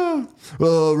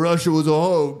 Russia was a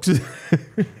hoax.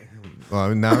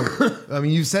 Well,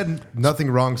 you said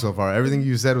nothing wrong so far. Everything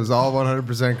you said was all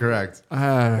 100% correct. Who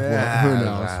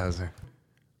knows?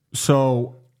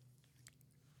 So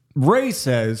Ray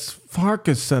says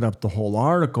Farkas set up the whole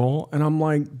article, and I'm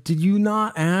like, did you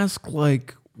not ask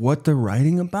like what they're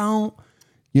writing about?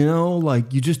 You know,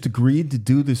 like you just agreed to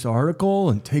do this article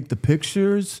and take the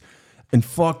pictures, and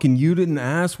fucking you didn't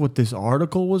ask what this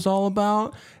article was all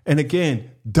about. And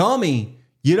again, dummy.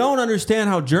 You don't understand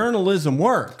how journalism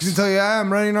works. He tell you,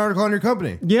 I'm writing an article on your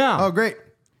company. Yeah. Oh, great.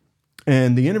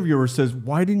 And the interviewer says,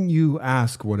 why didn't you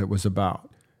ask what it was about?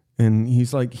 And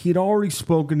he's like, he'd already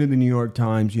spoken to the New York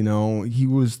Times. You know, he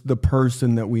was the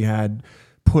person that we had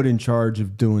put in charge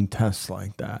of doing tests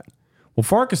like that. Well, Well,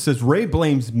 Farkas says Ray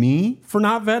blames me for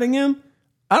not vetting him.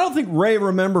 I don't think Ray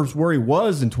remembers where he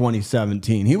was in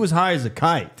 2017. He was high as a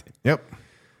kite. Yep.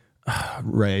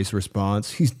 Ray's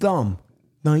response, he's dumb,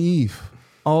 naive,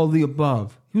 all the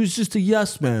above. He was just a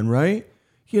yes man, right?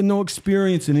 He had no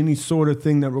experience in any sort of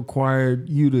thing that required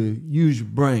you to use your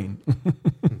brain.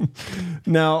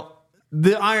 Now,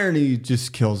 the irony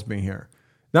just kills me here.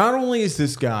 Not only is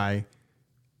this guy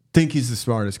think he's the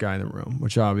smartest guy in the room,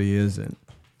 which obviously isn't,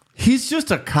 he's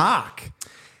just a cock.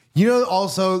 You know,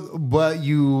 also, what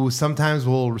you sometimes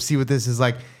will see with this is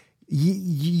like,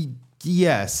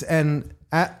 yes, and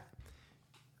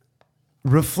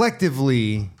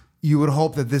reflectively, you would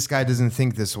hope that this guy doesn't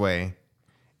think this way.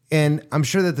 And I'm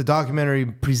sure that the documentary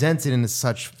presents it in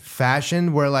such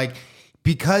fashion where, like,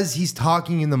 because he's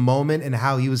talking in the moment and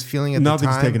how he was feeling at the time.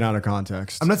 Nothing's taken out of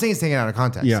context. I'm not saying it's taken out of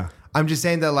context. Yeah. I'm just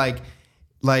saying that,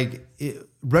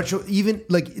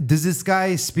 does this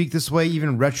guy speak this way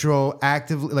even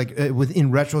retroactively,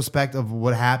 within retrospect of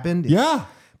what happened? Yeah.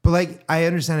 But, like, I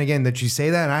understand, again, that you say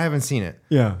that, and I haven't seen it.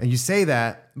 Yeah. And you say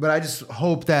that, but I just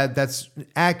hope that that's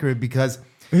accurate because...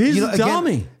 He's a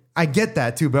dummy. Again, I get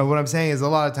that, too. But what I'm saying is a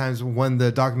lot of times when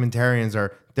the documentarians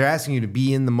they're asking you to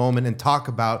be in the moment and talk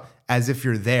about as if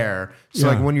you're there. So,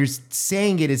 like, when you're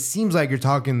saying it, it seems like you're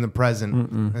talking in the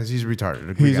present. He's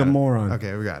retarded. He's a moron.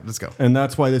 Okay, we got it. Let's go. And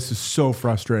that's why this is so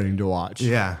frustrating to watch.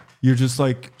 Yeah. You're just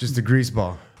like... Just a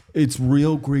greaseball. It's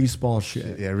real greaseball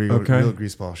shit. Yeah, real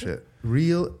greaseball shit.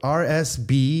 Real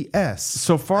RSBS.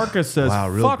 So Farkas says, wow,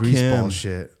 real fuck greaseball him.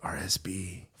 shit.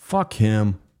 RSB. Fuck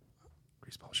him.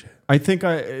 Greaseball shit. I think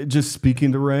just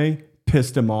speaking to Ray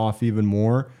pissed him off even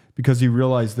more because he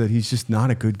realized that he's just not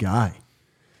a good guy.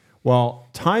 Well,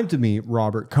 time to meet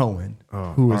Robert Cohen,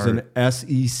 who is an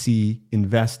SEC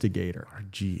investigator.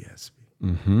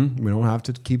 RGSB. We don't have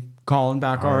to keep calling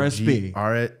back RSB.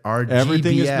 RGBS.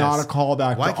 Everything is not a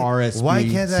callback to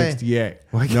RSB 68.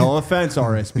 No offense,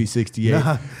 RSB 68.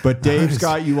 No, but Dave's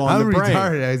got you on the brain.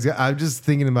 I'm retarded. I'm just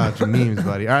thinking about your memes,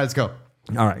 buddy. All right, let's go.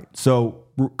 All right. So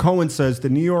Cohen says the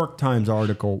New York Times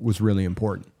article was really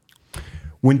important.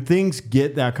 When things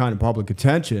get that kind of public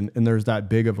attention and there's that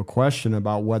big of a question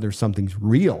about whether something's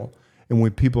real and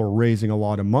when people are raising a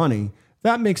lot of money,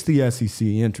 that makes the SEC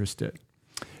interested.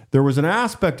 There was an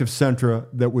aspect of Centra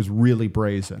that was really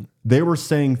brazen. They were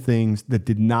saying things that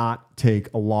did not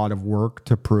take a lot of work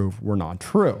to prove were not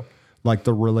true, like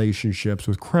the relationships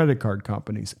with credit card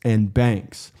companies and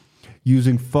banks,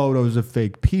 using photos of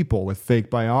fake people with fake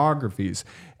biographies,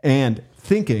 and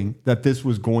thinking that this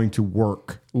was going to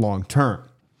work long term.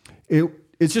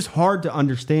 It's just hard to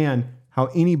understand how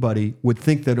anybody would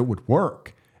think that it would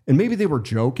work. And maybe they were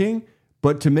joking,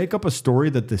 but to make up a story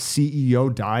that the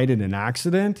CEO died in an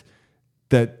accident,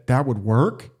 that would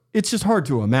work, it's just hard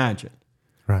to imagine.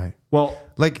 Right. Well,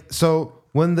 so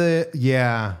when So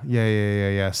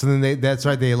then that's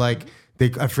right. I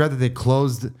forgot that they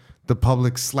closed the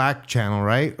public Slack channel,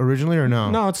 right? Originally, or no?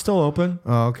 No, it's still open.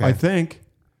 Oh, okay. I think.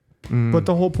 But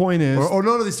the whole point is...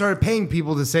 no, they started paying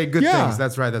people to say good things.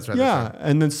 That's right. Yeah,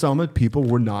 and then some people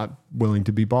were not willing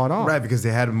to be bought off. Right, because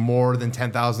they had more than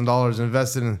 $10,000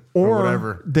 invested in or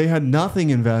whatever. They had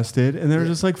nothing invested, and they're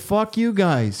just like, fuck you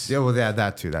guys. Yeah, well, they had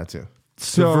that too.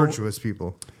 So, the virtuous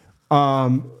people.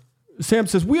 Sam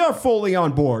says, we are fully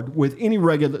on board with any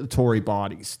regulatory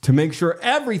bodies to make sure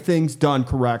everything's done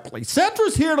correctly.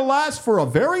 Centra's here to last for a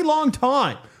very long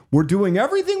time. We're doing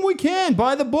everything we can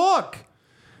by the book.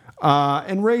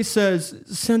 And Ray says,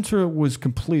 Centra was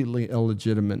completely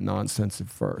illegitimate nonsense at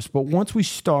first. But once we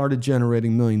started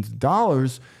generating millions of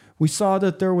dollars, we saw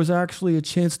that there was actually a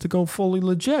chance to go fully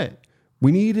legit.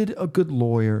 We needed a good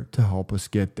lawyer to help us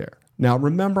get there. Now,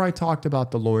 remember I talked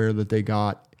about the lawyer that they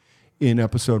got in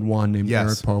episode 1 named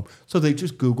Eric Pope. So they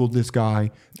just Googled this guy.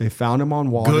 They found him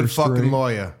on Water Good Street. fucking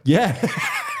lawyer. Yeah.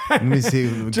 Let me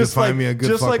see. Just like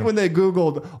when they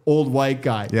Googled old white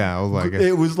guy. Yeah, old white guy.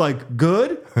 It was like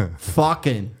good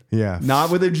fucking. Yeah.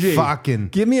 Not with a G. Fucking.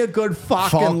 Give me a good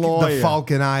fucking lawyer. The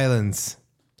Falkland Islands.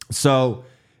 So,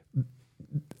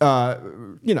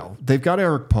 they've got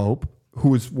Eric Pope,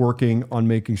 who is working on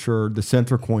making sure the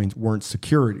Centra coins weren't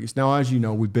securities. Now, as you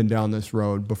know, we've been down this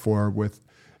road before with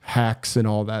hacks and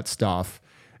all that stuff.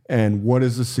 And what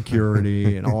is the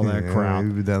security and all that crap.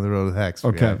 We've been down the road with hacks.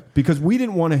 Okay, because we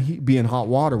didn't want to be in hot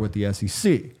water with the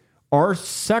SEC. Our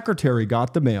secretary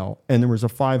got the mail, and there was a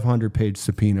 500-page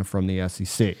subpoena from the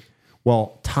SEC.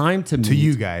 Well, time to meet. To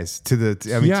you guys. To you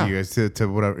guys. To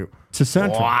whatever. To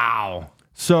Centra. Wow.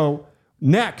 So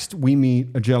next, we meet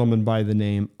a gentleman by the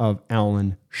name of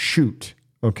Alan Schutt.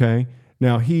 Okay?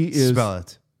 Now, he is... Spell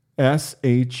it.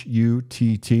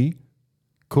 Shutt.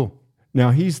 Cool.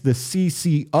 Now, he's the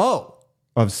CCO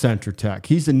of Centra Tech.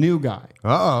 He's a new guy.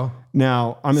 Uh-oh.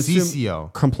 Now, I'm assuming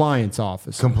CCO. compliance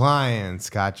officer. Compliance.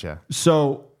 Gotcha.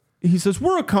 So he says,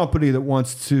 we're a company that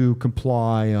wants to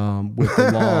comply with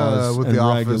the laws with and the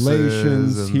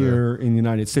regulations and here in the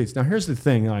United States. Now, here's the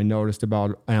thing I noticed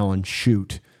about Alan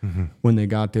Shute when they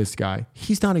got this guy.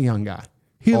 He's not a young guy.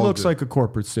 He looks like a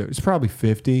corporate suit. He's probably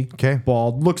 50,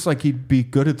 bald. Looks like he'd be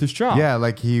good at this job. Yeah,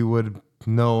 like he would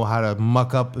know how to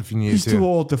muck up if he needed He's to. too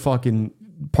old to fucking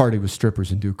party with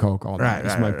strippers and do coke all night.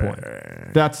 That's my point.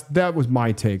 That was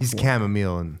my take. He's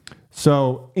chamomile.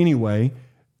 So anyway,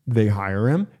 they hire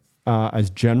him as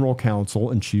general counsel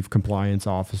and chief compliance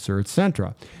officer at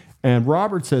Centra. And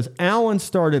Robert says, Alan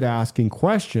started asking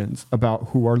questions about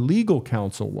who our legal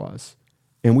counsel was.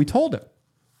 And we told him,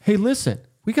 hey, listen,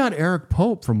 we got Eric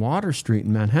Pope from Water Street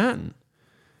in Manhattan.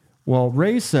 Well,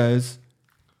 Ray says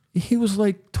he was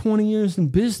like 20 years in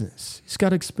business. He's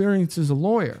got experience as a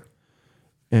lawyer.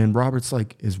 And Robert's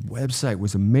like, his website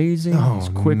was amazing. He's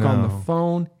quick on the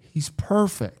phone. He's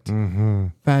perfect.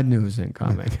 Bad news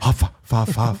incoming.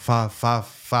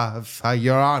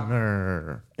 Your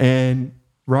Honor. And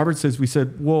Robert says, we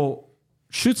said, well,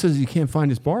 Shute says he can't find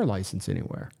his bar license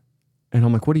anywhere. And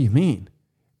I'm like, what do you mean?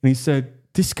 And he said,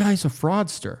 this guy's a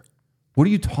fraudster. What are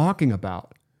you talking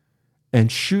about?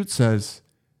 And Shute says,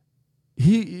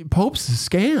 Pope's a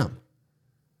scam.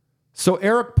 So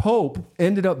Eric Pope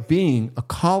ended up being a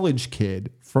college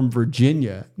kid from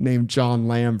Virginia named John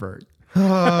Lambert.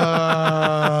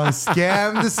 Scam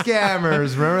the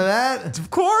scammers. Remember that? Of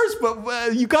course,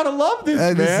 but you got to love this,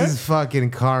 man. This is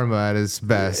fucking karma at its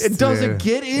best. It doesn't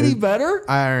get any better.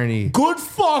 Irony. Good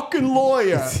fucking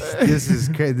lawyer. This is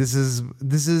crazy. This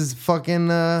is fucking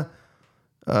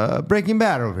Breaking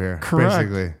Bad over here. Correct.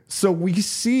 Basically. So we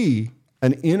see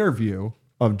an interview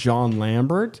of John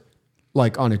Lambert,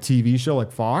 like on a TV show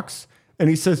like Fox, and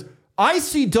he says, I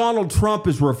see Donald Trump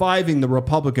as reviving the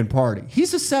Republican Party.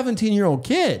 He's a 17-year-old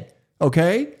kid,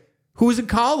 okay, who was in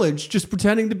college just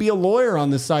pretending to be a lawyer on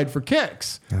the side for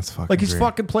kicks. That's fucking like he's great.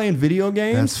 fucking playing video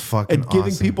games. That's fucking and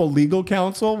giving awesome. people legal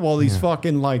counsel while he's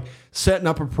fucking like setting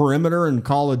up a perimeter in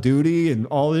Call of Duty and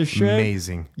all this shit.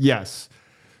 Amazing. Yes.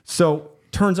 So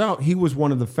turns out he was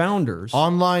one of the founders.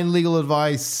 Online legal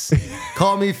advice.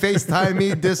 Call me, FaceTime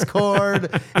me,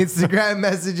 Discord, Instagram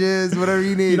messages, whatever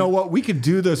you need. You know what? We could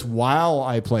do this while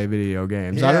I play video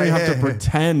games. I don't even have to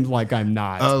pretend like I'm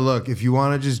not. Look, if you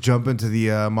want to just jump into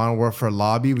the Modern Warfare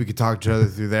lobby, we could talk to each other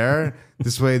through there.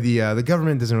 This way, the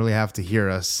government doesn't really have to hear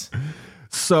us.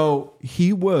 So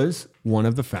he was one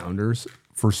of the founders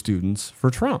for Students for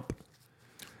Trump.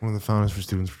 One of the founders for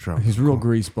Students for Trump. He's real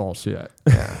greaseball shit.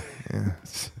 Yeah.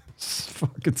 It's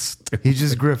fucking stupid. He's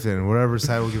just grifting. Whatever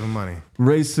side will give him money.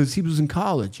 Ray says he was in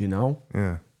college, you know?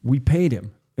 Yeah. We paid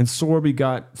him. And Sorby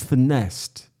got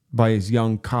finessed by his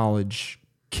young college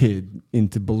kid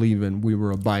into believing we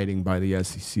were abiding by the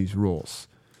SEC's rules.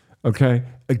 Okay?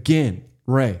 Again,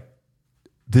 Ray,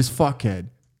 this fuckhead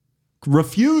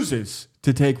refuses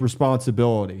to take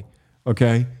responsibility,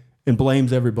 okay? And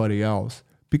blames everybody else.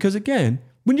 Because again,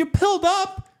 when you're pilled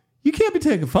up, you can't be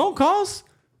taking phone calls.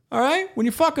 All right? When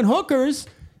you're fucking hookers,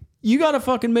 you got to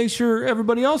fucking make sure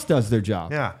everybody else does their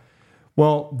job. Yeah.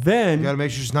 Well, then... You got to make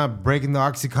sure she's not breaking the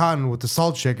Oxycontin with the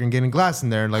salt shaker and getting glass in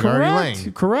there and like Artie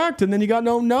Lang. Correct. And then you got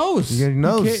no nose. You got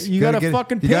nose. You got a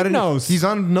fucking pig nose. He's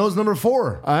on nose number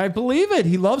 4. I believe it.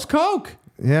 He loves Coke.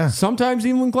 Yeah. Sometimes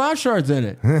even with glass shards in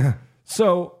it.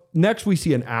 So next we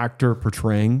see an actor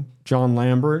portraying John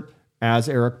Lambert as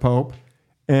Eric Pope.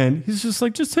 And he's just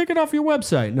like, just take it off your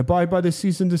website and abide by the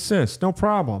cease and desist. No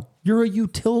problem. You're a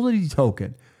utility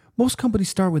token. Most companies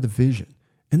start with a vision,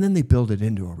 and then they build it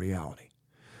into a reality.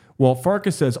 Well,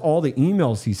 Farkas says all the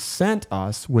emails he sent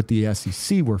us with the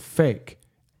SEC were fake.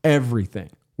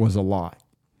 Everything was a lie.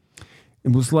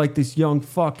 It was like this young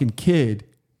fucking kid,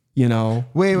 you know.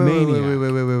 Wait.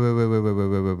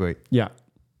 Yeah.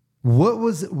 What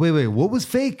was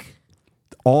fake?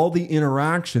 All the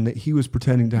interaction that he was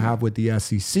pretending to have with the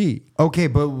SEC. Okay,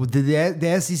 but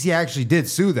the SEC actually did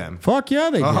sue them? Fuck yeah,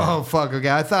 they did. Oh, fuck,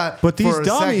 okay. I thought but these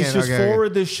dummies just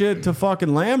forward this shit to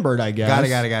fucking Lambert, I guess.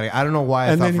 Got it. I don't know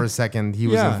why I thought for a second he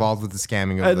was involved with the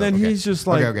scamming of and then he's just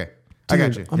like, okay. I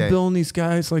got you. I'm billing these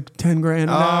guys like 10 grand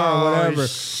an hour or whatever.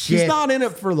 Shit. He's not in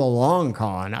it for the long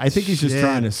con. I think he's just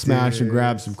trying to smash and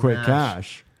grab some quick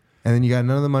cash. And then you got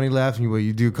none of the money left, and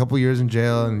you do a couple years in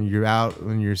jail, and you're out,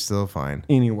 and you're still fine.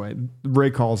 Anyway,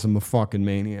 Ray calls him a fucking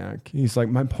maniac. He's like,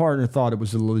 my partner thought it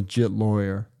was a legit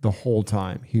lawyer the whole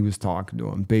time he was talking to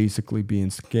him, basically being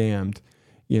scammed,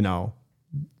 you know.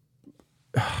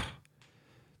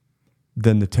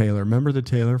 Then the tailor. Remember the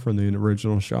tailor from the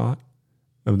original shot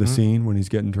of the scene when he's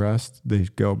getting dressed? They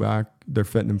go back they're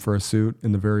fitting him for a suit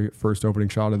in the very first opening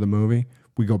shot of the movie.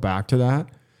 We go back to that.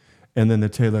 And then the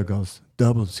tailor goes,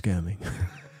 double scamming.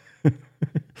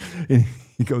 And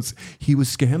he goes, he was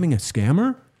scamming a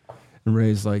scammer? And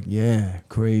Ray's like, yeah,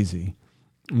 crazy.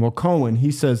 Well, Cohen,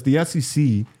 he says the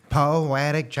SEC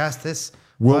poetic justice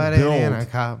will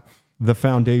build the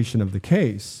foundation of the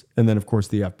case. And then, of course,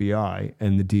 the FBI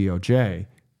and the DOJ,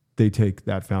 they take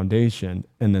that foundation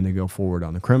and then they go forward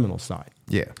on the criminal side.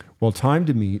 Yeah. Well, time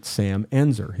to meet Sam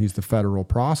Enzer. He's the federal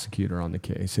prosecutor on the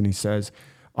case. And he says,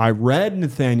 I read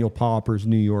Nathaniel Popper's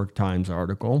New York Times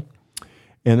article,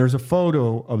 and there's a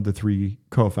photo of the 3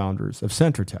 co-founders of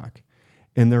Centratech.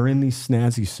 And they're in these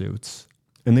snazzy suits,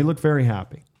 and they look very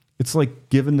happy. It's like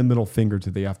giving the middle finger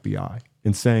to the FBI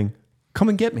and saying, come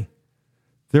and get me.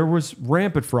 There was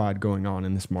rampant fraud going on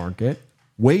in this market,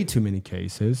 way too many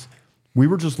cases. We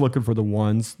were just looking for the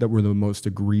ones that were the most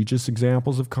egregious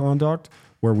examples of conduct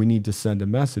where we need to send a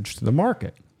message to the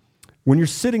market. When you're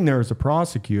sitting there as a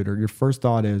prosecutor, your first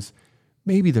thought is,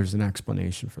 maybe there's an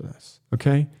explanation for this,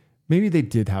 okay? Maybe they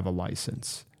did have a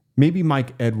license. Maybe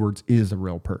Mike Edwards is a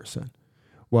real person.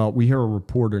 Well, we hear a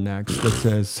reporter next that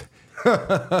says,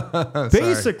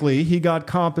 basically, he got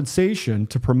compensation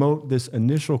to promote this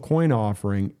initial coin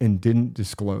offering and didn't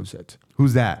disclose it.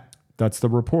 Who's that? That's the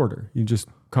reporter. He just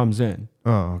comes in.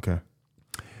 Oh, okay.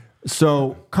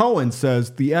 So Cohen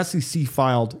says the SEC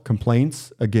filed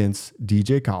complaints against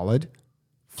DJ Khaled,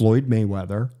 Floyd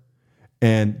Mayweather,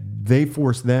 and they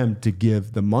forced them to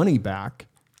give the money back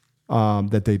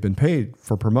that they've been paid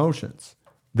for promotions.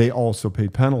 They also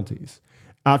paid penalties.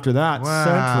 After that,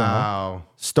 Central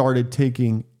started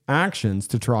taking actions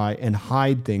to try and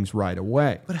hide things right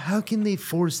away. But how can they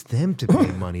force them to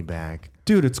pay money back?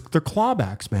 Dude, they're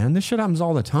clawbacks, man. This shit happens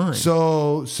all the time.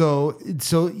 So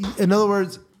in other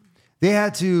words, they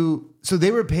had to. So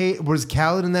they were paid. Was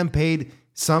Khaled and them paid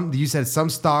some? You said some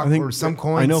stock or some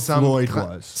coins. I know some Floyd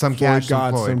was. Some Floyd cash.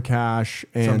 got some cash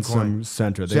and some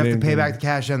Centra. So you have to pay back the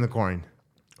cash and the coin.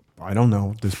 I don't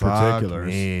know this particulars.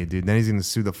 Fuck me, dude. Then he's gonna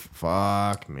sue the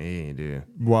fuck me, dude.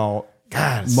 Well,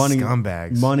 God,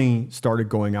 scumbags. Money started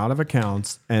going out of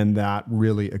accounts, and that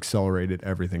really accelerated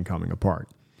everything coming apart.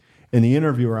 And the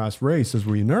interviewer asked Ray, says,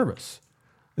 "Were you nervous?"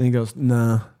 And he goes,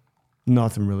 "Nah,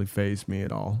 nothing really fazed me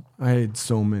at all. I had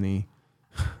so many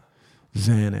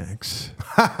Xanax.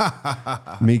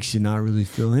 Makes you not really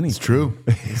feel anything." It's true.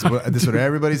 This is what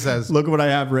everybody says. Look at what I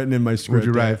have written in my script.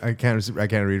 Would you write? I can't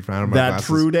read from that glasses.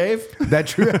 True, Dave? That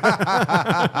true?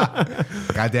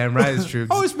 Goddamn right, it's true.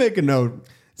 Always make a note.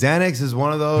 Xanax is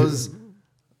one of those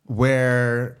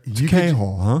where you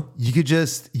K-hole, huh?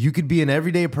 You could be an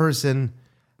everyday person.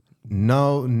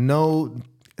 No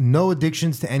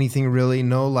addictions to anything really.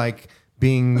 No, like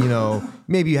being,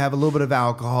 maybe you have a little bit of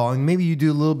alcohol and maybe you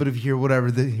do a little bit of here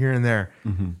and there.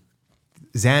 Mm-hmm.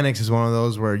 Xanax is one of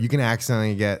those where you can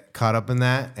accidentally get caught up in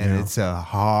that, and it's a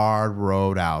hard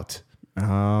road out.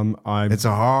 It's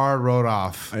a hard road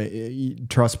off.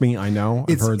 Trust me, I know.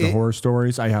 I've heard the horror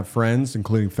stories. I have friends,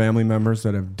 including family members,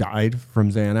 that have died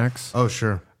from Xanax. Oh,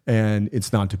 sure. And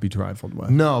it's not to be trifled with.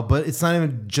 No, but it's not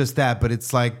even just that, but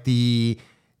it's like the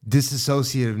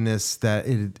disassociativeness that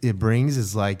it brings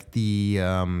is like the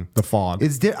fog.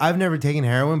 I've never taken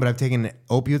heroin, but I've taken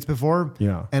opiates before.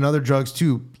 Yeah. And other drugs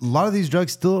too. A lot of these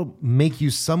drugs still make you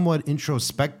somewhat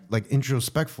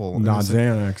introspectful. Not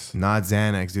Xanax. Not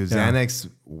Xanax, dude. Yeah. Xanax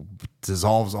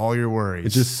dissolves all your worries. It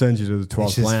just sends you to the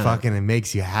 12th planet. It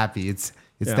makes you happy. It's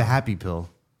the happy pill.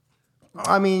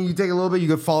 I mean, you take a little bit, you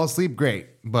could fall asleep, great.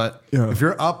 But if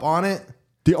you're up on it,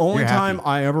 the only time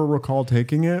I ever recall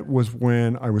taking it was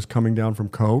when I was coming down from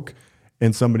Coke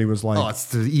and somebody was like, "Oh, it's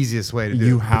the easiest way to do it.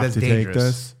 You have to take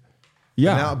this."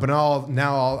 Yeah.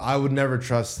 Now I would never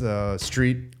trust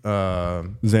street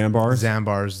Xambars.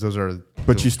 Xambars, those are.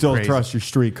 But you still trust your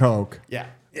street Coke. Yeah.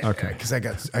 Okay. Because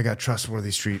I got trustworthy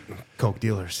street Coke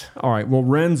dealers. All right. Well,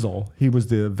 Renzel, he was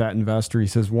the vet investor. He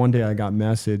says, one day I got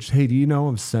messaged, "Hey, do you know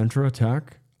of Centratech?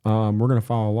 We're going to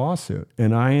file a lawsuit."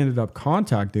 And I ended up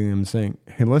contacting him saying,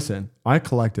 "Hey, listen, I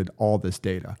collected all this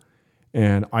data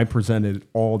and I presented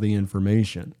all the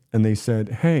information." And they said,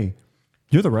 "Hey,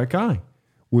 you're the right guy.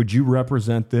 Would you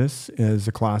represent this as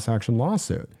a class action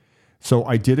lawsuit?" So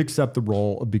I did accept the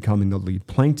role of becoming the lead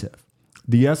plaintiff.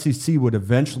 The SEC would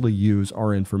eventually use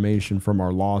our information from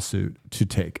our lawsuit to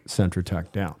take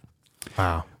Centratech down.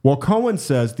 Wow. Well, Cohen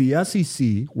says the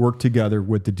SEC worked together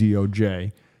with the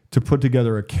DOJ to put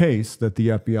together a case that the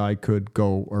FBI could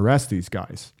go arrest these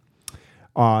guys.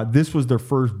 This was their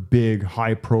first big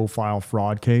high-profile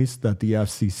fraud case that the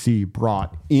FCC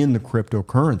brought in the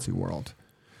cryptocurrency world.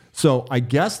 So I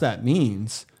guess that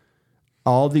means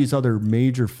all these other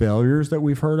major failures that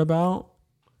we've heard about,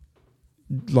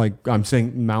 like I'm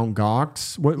saying Mount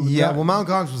Gox. Well, Mount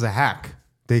Gox was a hack.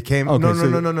 They came. Okay,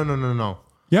 no.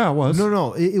 Yeah, it was.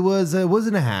 No. It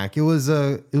wasn't a hack. It was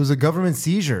a government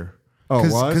seizure. Oh,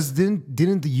 it was? Because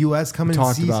didn't the U.S. come in and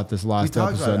seize? We talked about this last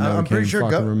episode. I'm pretty sure.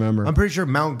 Remember. I'm pretty sure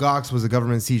Mount Gox was a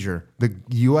government seizure. The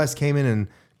U.S. came in and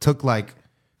took like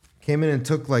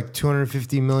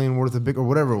 250 million worth of or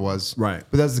whatever it was. Right.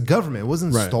 But that's the government. It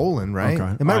wasn't stolen, right?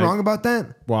 Okay. Am I wrong about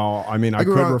that? Well, I mean, I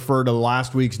could refer to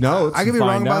last week's notes. I could be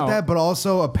wrong about that, but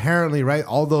also apparently, right,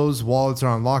 all those wallets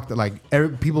are unlocked. Like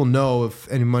people know if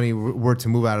any money were to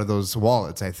move out of those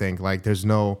wallets, I think. Like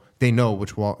they know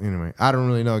which wallet. Anyway, I don't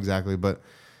really know exactly, but.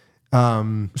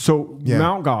 Mount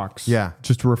Gox,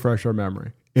 just to refresh our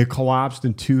memory, it collapsed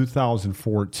in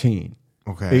 2014.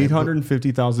 Okay.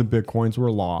 850,000 Bitcoins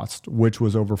were lost, which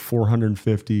was over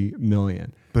 450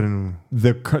 million. But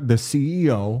the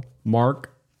CEO,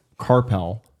 Mark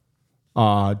Karpel,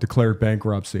 declared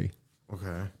bankruptcy.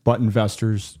 Okay. But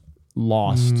investors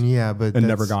lost and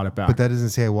never got it back. But that doesn't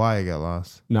say why it got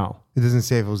lost. No. It doesn't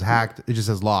say if it was hacked. It just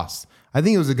says lost. I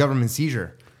think it was a government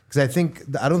seizure because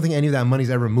I don't think any of that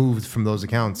money's ever moved from those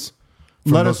accounts.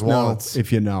 Let us know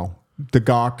if you know. The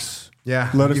Gox. Yeah.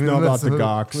 Let us know about the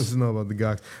Gox. Let us know about the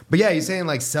Gox. But yeah, you're saying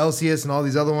like Celsius and all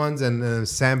these other ones and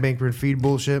Sam Bankman-Fried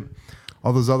bullshit.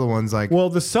 All those other ones like. Well,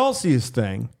 the Celsius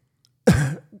thing,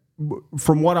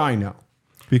 from what I know,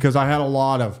 because I had a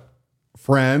lot of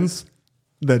friends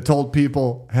that told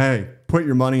people, hey, put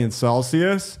your money in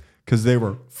Celsius because they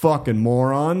were fucking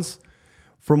morons.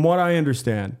 From what I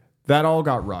understand, that all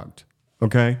got rugged.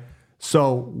 Okay.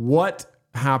 So what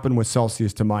happened with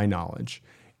Celsius, to my knowledge,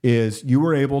 is you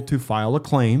were able to file a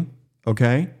claim,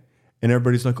 okay? And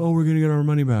everybody's like, oh, we're going to get our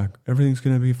money back. Everything's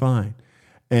going to be fine.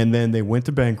 And then they went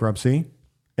to bankruptcy.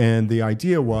 And the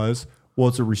idea was, well,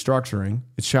 it's a restructuring.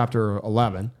 It's Chapter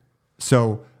 11.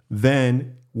 So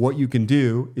then what you can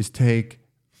do is take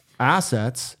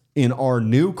assets in our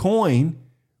new coin,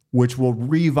 which will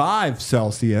revive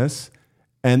Celsius,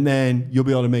 and then you'll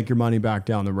be able to make your money back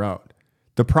down the road.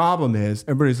 The problem is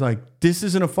everybody's like, this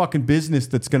isn't a fucking business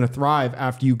that's going to thrive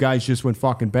after you guys just went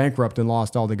fucking bankrupt and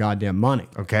lost all the goddamn money.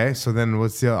 Okay, so then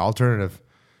what's the alternative?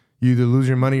 You either lose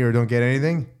your money or don't get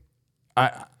anything?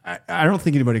 I don't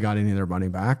think anybody got any of their money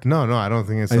back. No, I don't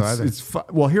think it's so either.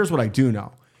 Well, here's what I do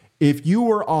know. If you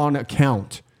were on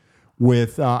account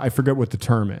with, I forget what the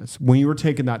term is, when you were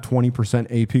taking that 20%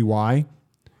 APY,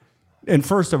 and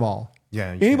first of all,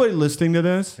 anybody listening to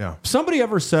this, if somebody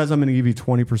ever says, I'm going to give you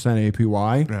 20%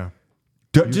 APY,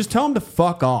 just tell them to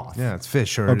fuck off. Yeah, it's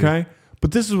fish. Okay?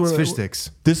 But this is what fish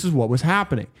sticks. This is what was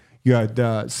happening. You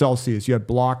had Celsius, you had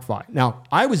BlockFi. Now,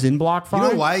 I was in BlockFi.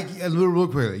 You know why? Real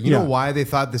quickly. You know why they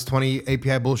thought this 20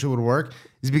 API bullshit would work?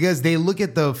 Is because they look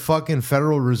at the fucking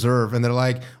Federal Reserve and they're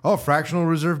like, oh, fractional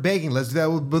reserve banking. Let's do that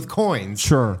with coins.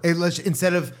 Sure.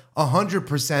 Instead of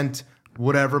 100%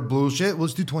 whatever bullshit,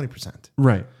 let's do 20%.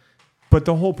 Right. But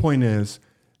the whole point is,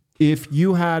 if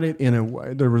you had it in a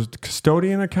way, there was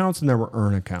custodian accounts and there were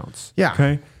earn accounts. Yeah.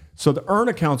 Okay. So the earn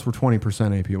accounts were 20%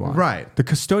 APY. Right. The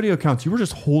custodial accounts, you were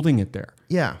just holding it there.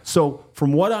 Yeah. So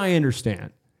from what I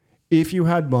understand, if you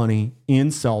had money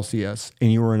in Celsius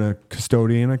and you were in a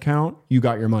custodian account, you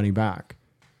got your money back.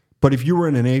 But if you were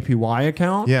in an APY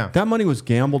account, that money was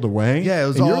gambled away. Yeah, it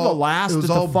was you're the last at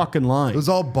the fucking line. It was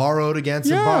all borrowed against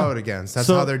and borrowed against. That's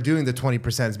how they're doing the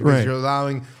 20%, because you're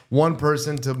allowing one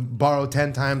person to borrow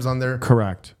 10 times on their...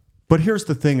 Correct. But here's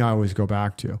the thing I always go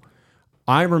back to.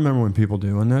 I remember when people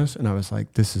doing this, and I was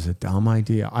like, this is a dumb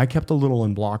idea. I kept a little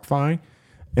in BlockFi,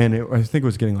 and I think it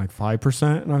was getting like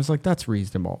 5%, and I was like, that's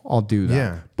reasonable. I'll do that.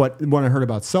 Yeah. But when I heard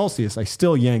about Celsius, I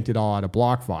still yanked it all out of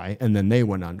BlockFi, and then they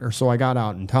went under. So I got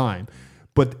out in time.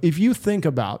 But if you think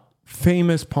about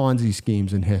famous Ponzi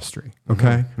schemes in history,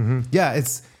 okay? Yeah,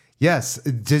 this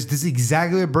is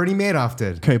exactly what Bernie Madoff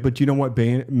did. Okay, but you know what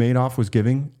Madoff was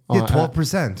giving?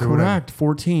 12%. Correct,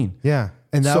 14. Yeah,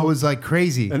 and that was like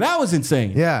crazy. And that was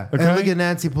insane. Yeah, okay? And look at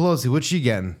Nancy Pelosi. What's she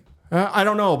getting? I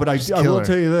don't know, but I will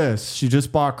tell you this. She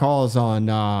just bought calls on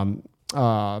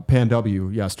Pan W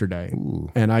yesterday.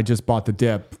 Ooh. And I just bought the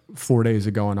dip 4 days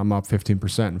ago, and I'm up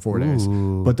 15% in 4 days.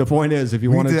 But the point is, if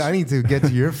you want to... I need to get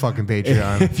to your fucking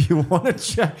Patreon. If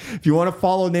you want to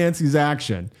follow Nancy's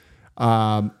action...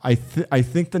 I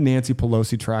think the Nancy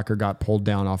Pelosi tracker got pulled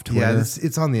down off Twitter. Yeah,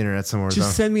 it's on the internet somewhere.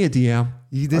 Just send me a DM.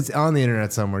 It's on the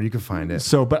internet somewhere. You can find it.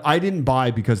 So, but I didn't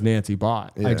buy because Nancy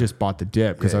bought. Yeah. I just bought the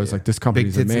dip because I was like, this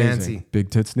company's Big Tits amazing. Nancy. Big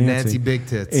Tits Nancy. Nancy Big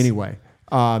Tits. Anyway,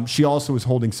 she also is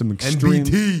holding some extreme...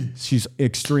 NBT. She's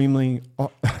extremely...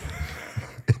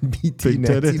 BT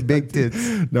Nancy, big tits.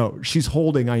 No, she's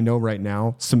holding, I know right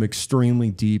now, some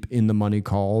extremely deep in the money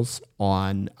calls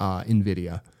on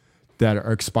NVIDIA that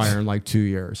are expiring like 2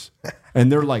 years. And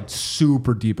they're like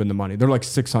super deep in the money. They're like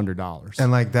 $600.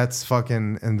 And like that's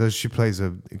fucking, and those she pays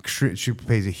a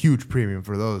huge premium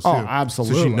for those too. Oh,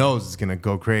 absolutely. So she knows it's gonna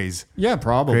go crazy. Yeah,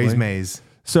 probably. Crazy maze.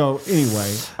 So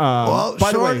anyway, well,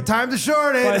 by the way, time to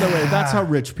short it. By the way, that's how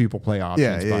rich people play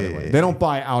options. By the way, they don't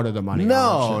buy out of the money.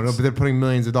 No, but they're putting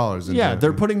millions of dollars in. Yeah,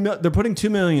 they're putting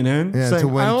 $2 million in. Yeah, saying, to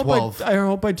win 12. I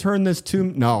hope I turn this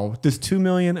 $2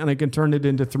 million and I can turn it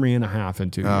into 3.5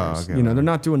 in 2 years. Okay, they're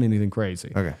not doing anything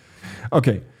crazy.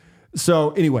 Okay. So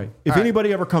anyway, if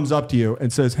anybody ever comes up to you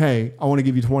and says, "Hey, I want to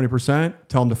give you 20%,"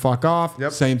 tell them to fuck off.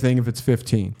 Yep. Same thing if it's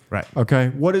 15. Right. Okay.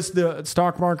 What is the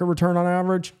stock market return on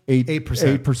average?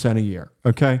 8%. 8% a year.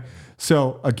 Okay.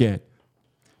 So again,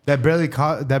 that barely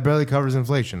covers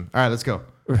inflation. All right, let's go.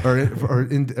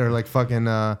 or like fucking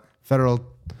federal. All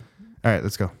right,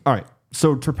 let's go. All right.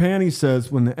 So Trapani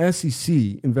says when the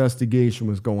SEC investigation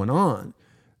was going on,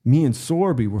 me and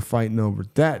Sorby were fighting over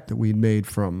debt that we'd made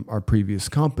from our previous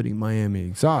company, Miami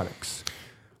Exotics.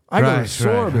 I go to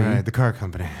Sorby, the car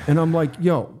company, and I'm like,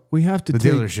 "Yo, we have to take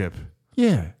dealership."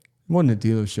 Yeah, it wasn't a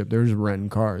dealership. They were just renting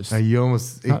cars. You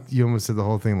almost said the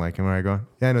whole thing. Like, am I right going?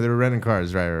 Yeah, no, they were renting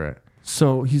cars. Right.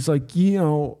 So he's like,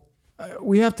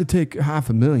 we have to take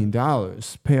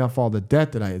 $500,000, pay off all the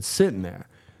debt that I had sitting there.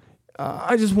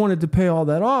 I just wanted to pay all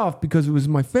that off because it was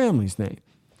my family's name.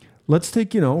 Let's take,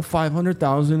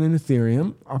 $500,000 in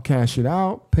Ethereum. I'll cash it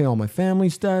out, pay all my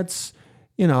family's debts.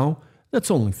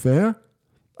 That's only fair.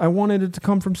 I wanted it to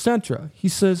come from Centra. He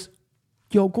says,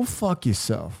 "Yo, go fuck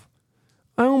yourself."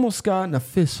 I almost got in a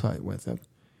fist fight with him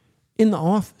in the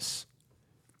office.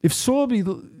 If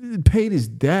Sorby paid his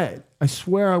debt, I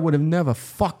swear I would have never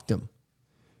fucked him.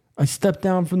 I stepped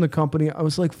down from the company. I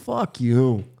was like, "Fuck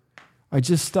you." I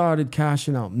just started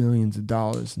cashing out millions of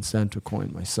dollars in Centra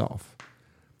Coin myself.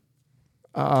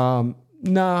 I'm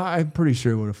pretty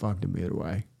sure it would have fucked him either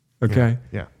way. Okay?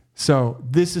 Yeah. So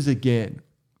this is, again,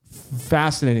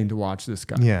 fascinating to watch this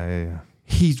guy. Yeah.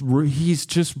 He's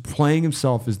just playing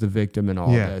himself as the victim in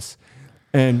all this.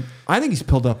 And I think he's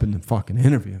pilled up in the fucking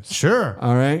interviews. Sure.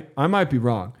 All right? I might be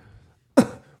wrong.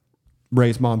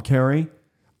 Ray's mom, Carrie.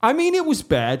 I mean, it was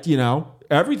bad,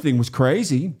 Everything was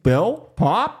crazy. Bill,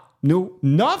 Pop, knew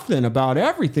nothing about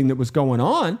everything that was going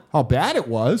on, how bad it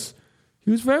was. He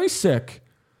was very sick.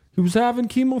 He was having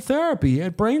chemotherapy. He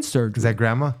had brain surgery. Is that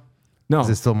grandma? No. Is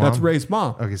it still mom? That's Ray's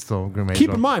mom. Okay, still grandma.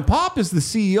 Keep in mind, Pop is the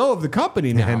CEO of the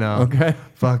company now. I know. Okay?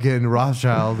 Fucking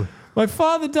Rothschild. My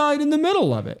father died in the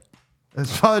middle of it.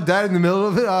 His father died in the middle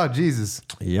of it? Oh, Jesus.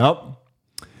 Yep.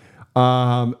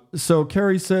 So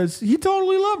Carrie says he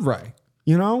totally loved Ray,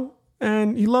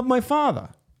 and he loved my father.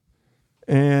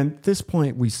 And at this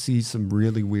point, we see some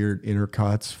really weird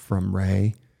intercuts from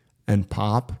Ray and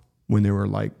Pop when they were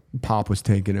like, Pop was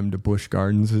taking him to Busch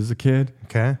Gardens as a kid.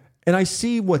 Okay. And I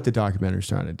see what the documentary's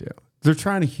trying to do. They're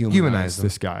trying to humanize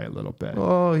this guy a little bit.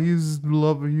 Oh, he's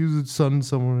a son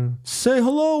somewhere. Say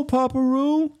hello, Papa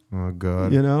Roo. Oh,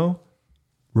 God.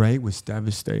 Ray was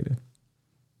devastated.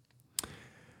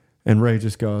 And Ray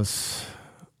just goes,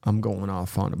 "I'm going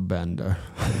off on a bender."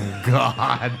 Oh,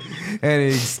 God. Any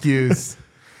excuse.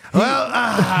 Well,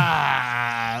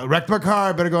 wrecked my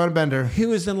car. Better go on a bender. He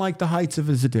was in like the heights of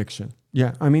his addiction.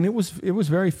 Yeah, I mean, it was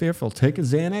very fearful. Taking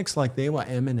Xanax like they were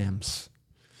M&Ms.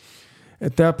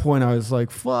 At that point, I was like,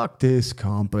 "Fuck this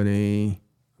company.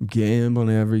 I'm gambling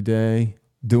every day,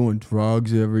 doing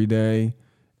drugs every day,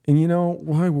 and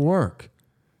why work?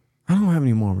 I don't have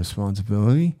any more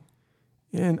responsibility,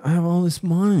 and I have all this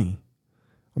money.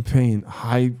 I'm paying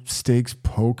high stakes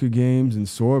poker games, and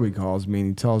Sorby calls me and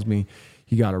he tells me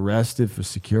he got arrested for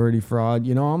security fraud.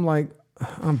 I'm like,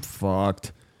 I'm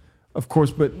fucked. Of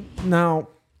course, but now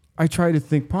I try to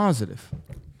think positive.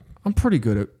 I'm pretty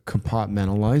good at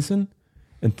compartmentalizing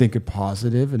and thinking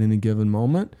positive at any given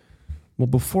moment. Well,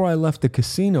 before I left the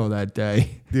casino that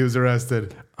day, he was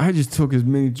arrested. I just took as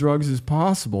many drugs as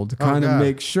possible to kind of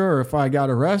make sure if I got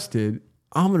arrested,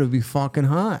 I'm going to be fucking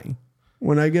high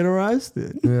when I get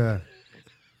arrested." Yeah.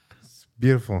 It's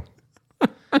beautiful.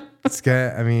 It's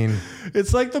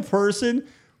like the person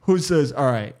who says, "All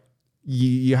right,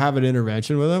 you have an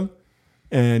intervention with him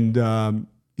and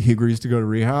he agrees to go to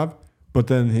rehab, but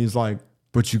then he's like,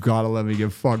 but you got to let me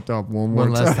get fucked up one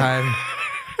last time."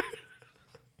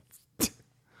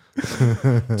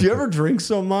 Do you ever drink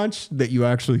so much that you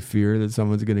actually fear that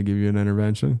someone's going to give you an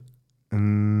intervention?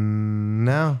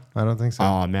 No, I don't think so.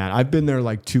 Oh, man. I've been there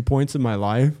like 2 points in my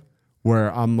life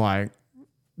where I'm like,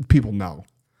 people know.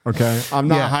 Okay. I'm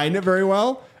not hiding it very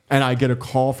well. And I get a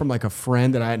call from like a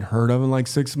friend that I hadn't heard of in like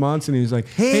 6 months, and he's like,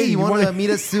 "Hey, you want to meet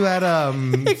us too at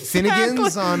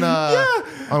Finnegan's on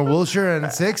Wilshire and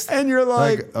 6th?" And you're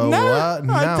like, "Oh, what?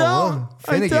 No, I don't.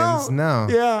 Finnegan's, no."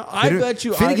 Yeah, I bet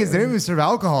you Finnegan's. They don't even serve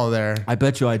alcohol there. I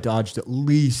bet you I dodged at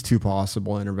least 2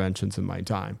 possible interventions in my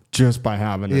time just by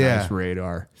having a nice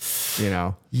radar. You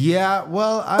know. Yeah.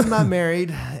 Well, I'm not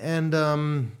married, and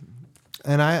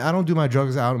I don't do my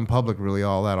drugs out in public really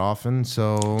all that often.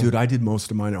 So, dude, I did most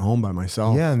of mine at home by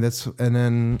myself. Yeah, and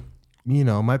then, you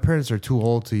know, my parents are too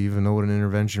old to even know what an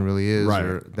intervention really is, right.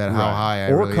 or that how high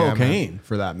I or really cocaine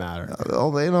for that matter.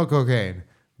 Oh, they know cocaine,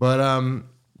 but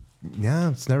yeah,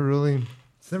 it's never really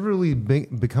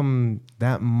become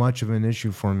that much of an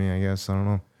issue for me. I guess I don't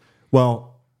know.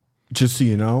 Well, just so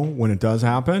you know, when it does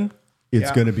happen,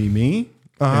 it's going to be me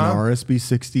and RSB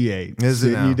 68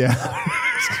 sitting you down.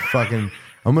 Fucking,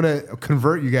 I'm gonna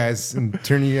convert you guys and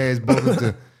turn you guys both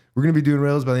into. We're gonna be doing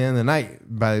rails by the end of the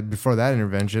night. Before that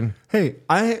intervention. Hey,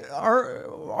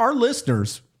 our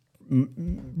listeners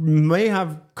may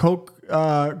have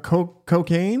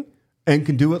cocaine and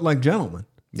can do it like gentlemen.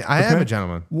 Yeah, I am a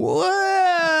gentleman.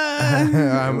 What?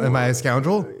 Am I a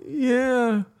scoundrel?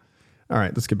 Yeah. All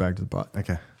right, let's get back to the pot.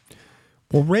 Okay.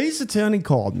 Well, Ray's attorney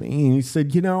called me and he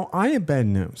said, I have bad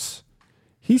news.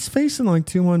 He's facing like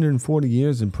 240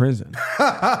 years in prison.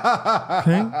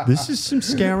 Okay? This is some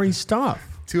scary stuff.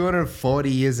 240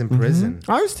 years in prison.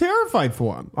 Mm-hmm. I was terrified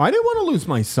for him. I didn't want to lose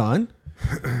my son.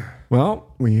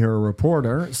 Well, we hear a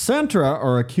reporter. Centra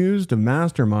are accused of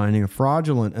masterminding a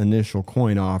fraudulent initial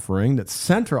coin offering that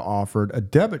Centra offered a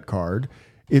debit card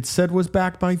it said was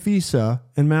backed by Visa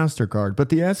and MasterCard. But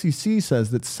the SEC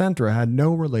says that Centra had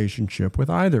no relationship with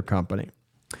either company.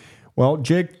 Well,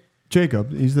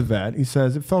 Jacob, he's the vet. He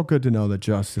says it felt good to know that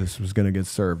justice was going to get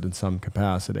served in some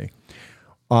capacity.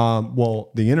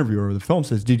 Well, the interviewer of the film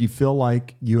says, did you feel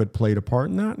like you had played a part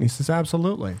in that? And he says,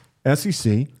 absolutely.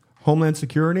 SEC, Homeland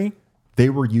Security, they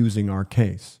were using our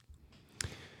case.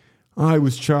 I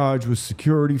was charged with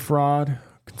security fraud,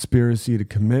 conspiracy to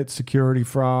commit security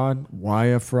fraud,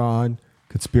 wire fraud,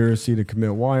 conspiracy to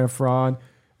commit wire fraud.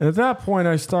 And at that point,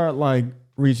 I start like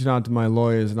reaching out to my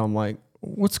lawyers and I'm like,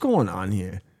 what's going on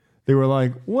here? They were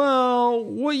like, well,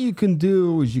 what you can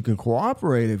do is you can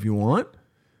cooperate if you want.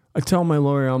 I tell my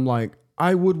lawyer, I'm like,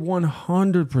 I would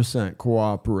 100%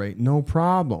 cooperate. No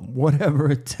problem.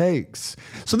 Whatever it takes.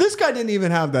 So this guy didn't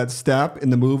even have that step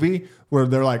in the movie where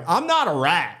they're like, I'm not a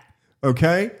rat.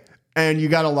 Okay. And you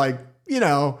got to like,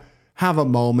 have a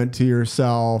moment to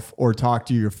yourself or talk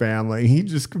to your family. He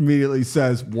just immediately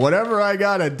says, whatever I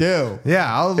got to do.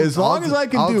 Yeah. As long as I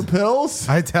can do pills.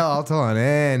 I'll tell on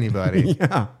anybody.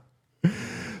 Yeah.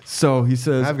 So he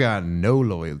says, I've got no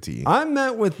loyalty. I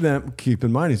met with them. Keep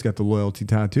in mind, he's got the loyalty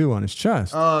tattoo on his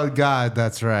chest. Oh, God,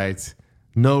 that's right.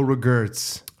 No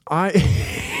regrets. My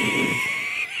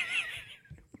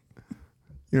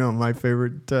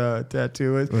favorite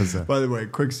tattoo is? What's that? By the way,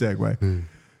 quick segue.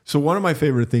 So one of my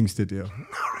favorite things to do. No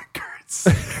regrets.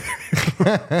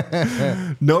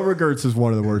 No regrets is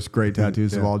one of the worst great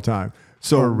tattoos of all time.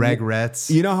 So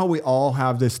regrets. You know how we all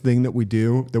have this thing that we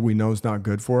do that we know is not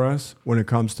good for us when it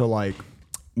comes to like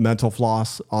mental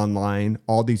floss online,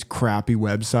 all these crappy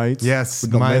websites. Yes,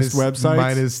 the list websites.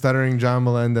 Mine is Stuttering John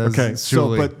Melendez. Okay,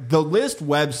 but the list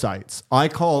websites, I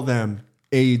call them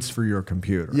aids for your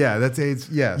computer. Yeah, that's aids.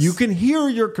 Yes, you can hear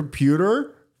your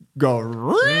computer go,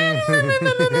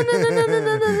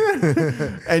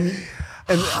 and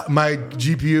my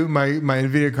GPU, my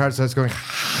NVIDIA card starts going.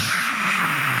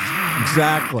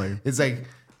 Exactly. It's like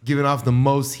giving off the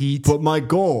most heat. But my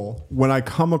goal, when I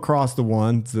come across the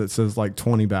one that says like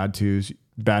 20 bad tattoos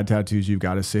you've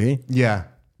got to see. Yeah.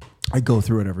 I go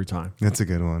through it every time. That's a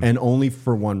good one. And only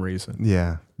for one reason.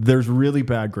 Yeah. There's really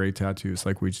bad great tattoos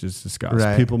like we just discussed.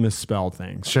 Right. People misspell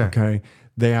things. Sure. Okay.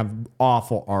 They have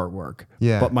awful artwork.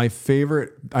 Yeah. But I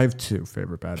have 2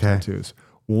 favorite bad tattoos.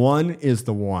 One is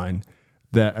the one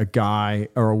that a guy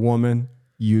or a woman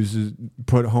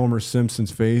put Homer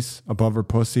Simpson's face above her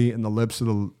pussy and the lips of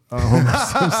the Homer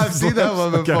Simpson's I've seen that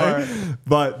one before. Okay?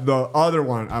 But the other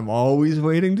one, I'm always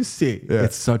waiting to see. Yeah.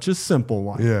 It's such a simple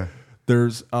one. Yeah.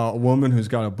 There's a woman who's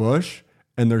got a bush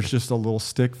and there's just a little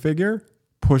stick figure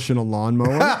pushing a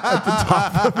lawnmower at the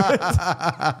top of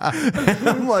it. And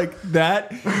I'm like,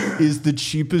 that is the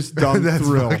cheapest dumb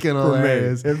thrill fucking for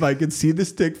hilarious. me. If I could see the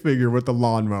stick figure with the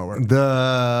lawnmower.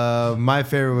 My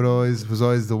favorite was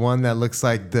always the one that looks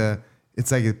like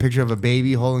it's like a picture of a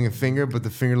baby holding a finger, but the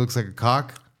finger looks like a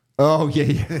cock. Oh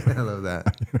yeah. I love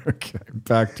that. Okay,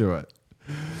 back to it.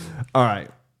 All right.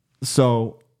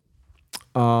 So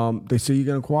they say, you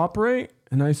gonna cooperate?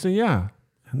 And I say, yeah.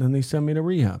 And then they send me to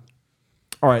rehab.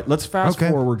 All right, let's fast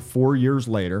forward 4 years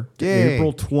later to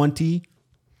April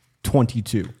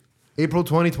 2022. April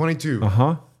 2022.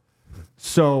 Uh-huh.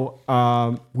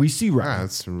 So we see Ray.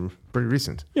 That's pretty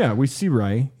recent. Yeah, we see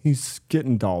Ray. He's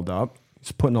getting dolled up.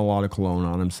 He's putting a lot of cologne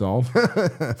on himself.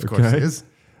 Of course he is.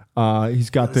 He's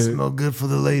got the smell good for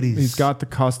the ladies. He's got the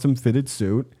custom fitted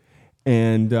suit,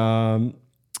 and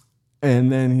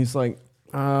then he's like,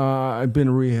 I've been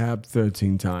rehabbed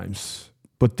 13 times,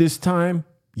 but this time,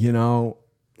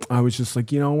 I was just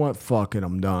like, you know what? Fuck it,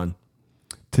 I'm done.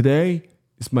 Today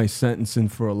is my sentencing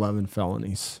for 11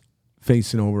 felonies,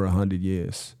 facing over 100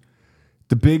 years.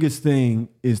 The biggest thing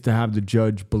is to have the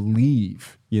judge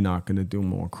believe you're not going to do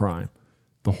more crime.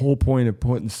 The whole point of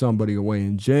putting somebody away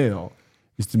in jail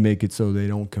is to make it so they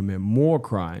don't commit more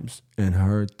crimes and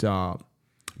hurt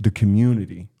the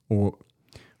community or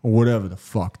whatever the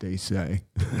fuck they say.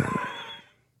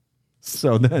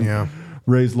 So then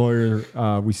Ray's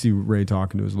lawyer, we see Ray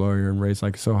talking to his lawyer, and Ray's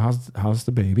like, so how's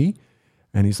the baby?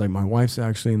 And he's like, my wife's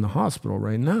actually in the hospital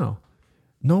right now.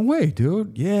 No way,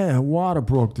 dude. Yeah, her water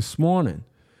broke this morning.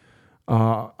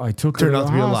 I took her to the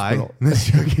hospital. Turned out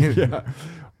to be a lie. Yeah.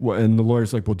 Well, and the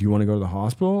lawyer's like, well, do you want to go to the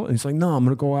hospital? And he's like, no, I'm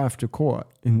going to go after court.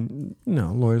 And, the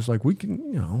lawyer's like, we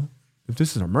can, if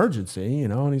this is an emergency,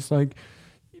 and he's like,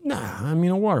 nah,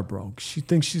 her water broke. She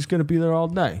thinks she's going to be there all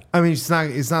day. I mean, it's not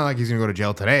like he's going to go to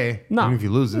jail today. No. Even if he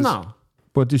loses. No.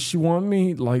 But does she want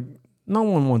me? Like, no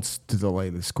one wants to delay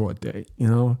this court date,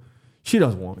 She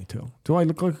doesn't want me to. Do I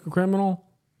look like a criminal?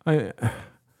 I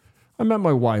met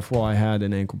my wife while I had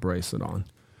an ankle bracelet on.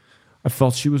 I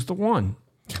felt she was the one.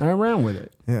 I ran with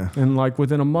it. Yeah. And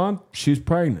within a month, she's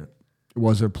pregnant.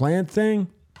 Was it a planned thing?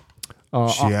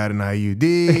 She had an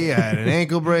IUD, had an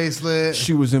ankle bracelet.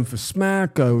 She was in for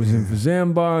smack. I was in for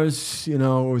Zambars. It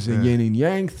was a yin and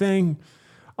yang thing.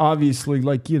 Obviously,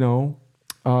 you're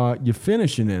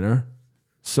finishing in her.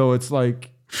 So it's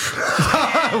like...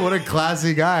 What a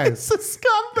classy guy. It's a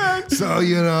scumbag. So,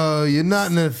 you're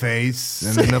not in the face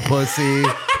and in the pussy.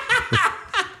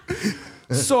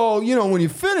 So, when you're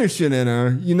finishing in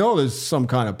her, there's some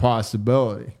kind of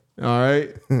possibility. All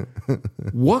right?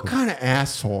 What kind of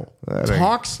asshole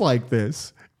talks like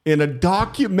this in a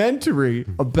documentary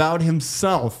about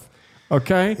himself?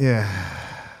 Okay? Yeah.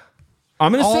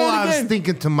 I'm going to say it again. I was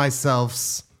thinking to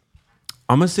myself.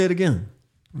 I'm going to say it again.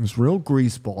 It was real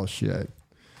greaseball shit.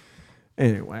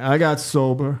 Anyway, I got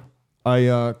sober.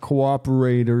 I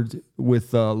cooperated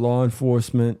with law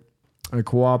enforcement. I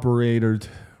cooperated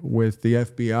with the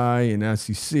FBI and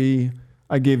SEC.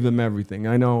 I gave them everything.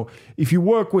 I know if you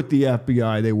work with the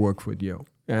FBI, they work with you.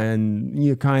 And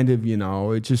you kind of,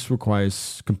 it just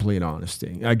requires complete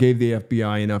honesty. I gave the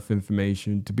FBI enough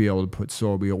information to be able to put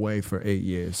Sorby away for 8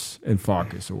 years and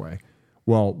Farkas away.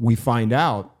 Well, we find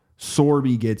out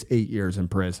Sorby gets 8 years in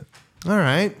prison. All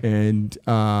right. And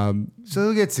so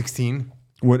he'll get 16.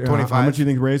 25. How much do you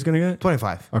think Ray's going to get?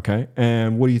 25. Okay.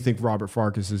 And what do you think Robert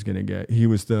Farkas is going to get? He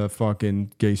was the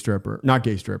fucking gay stripper. Not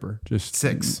gay stripper. Just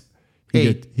 6.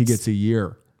 He gets a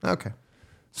year. Okay.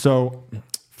 So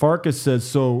Farkas says,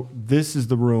 so this is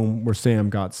the room where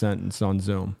Sam got sentenced on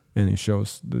Zoom. And he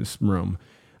shows this room.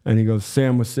 And he goes,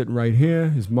 Sam was sitting right here.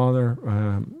 His mother,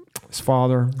 his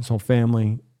father, his whole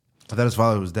family. I thought his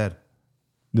father was dead.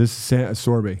 This is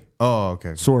Sorby. Oh,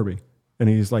 okay. Sorby. And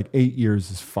he's like, 8 years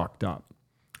is fucked up.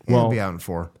 He'll be out in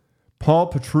 4.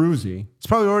 Paul Petruzzi. It's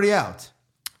probably already out.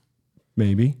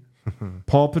 Maybe.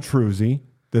 Paul Petruzzi,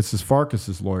 this is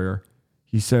Farkas's lawyer.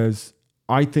 He says,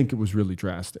 I think it was really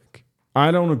drastic.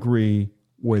 I don't agree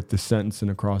with the sentencing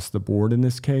across the board in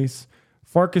this case.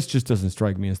 Farkas just doesn't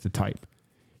strike me as the type.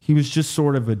 He was just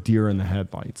sort of a deer in the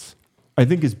headlights. I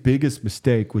think his biggest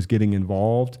mistake was getting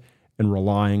involved and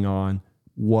relying on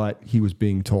what he was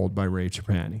being told by Ray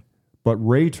Trapani. But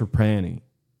Ray Trapani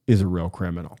is a real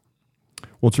criminal.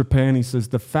 Well, Trapani says,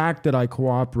 the fact that I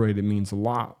cooperated means a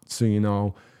lot. So,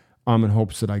 I'm in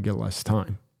hopes that I get less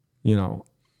time.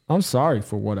 I'm sorry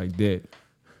for what I did.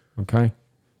 Okay?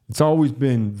 It's always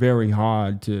been very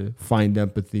hard to find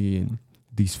empathy and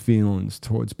these feelings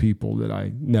towards people that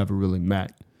I never really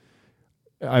met.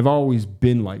 I've always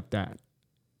been like that.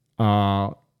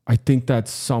 I think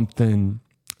that's something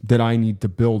that I need to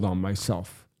build on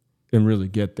myself and really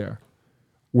get there.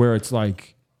 Where it's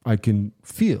like, I can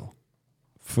feel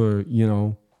for,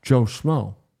 Joe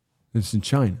Schmo that's in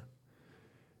China.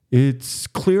 It's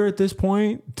clear at this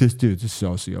point, this dude's a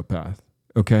sociopath,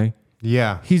 okay?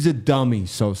 Yeah. He's a dummy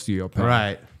sociopath.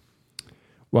 Right.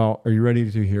 Well, are you ready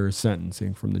to hear a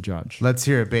sentencing from the judge? Let's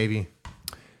hear it, baby.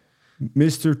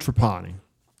 Mr. Trapani,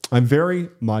 I'm very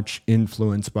much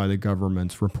influenced by the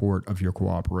government's report of your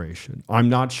cooperation. I'm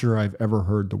not sure I've ever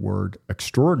heard the word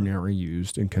extraordinary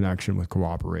used in connection with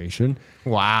cooperation.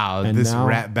 Wow, and this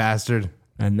rat bastard.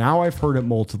 And now I've heard it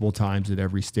multiple times at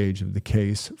every stage of the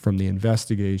case, from the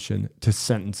investigation to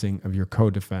sentencing of your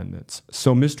co-defendants.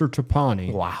 So, Mr.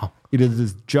 Trapani, wow, it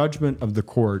is the judgment of the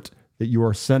court that you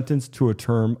are sentenced to a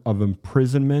term of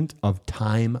imprisonment of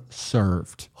time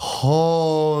served.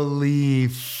 Holy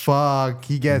fuck.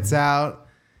 He gets out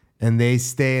and they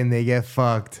stay and they get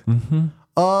fucked. Mm-hmm.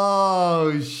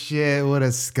 Oh, shit. What a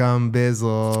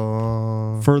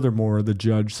scumbizzle. Furthermore, the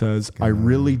judge says, I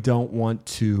really don't want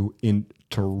to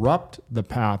interrupt the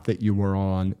path that you were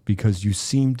on because you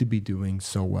seem to be doing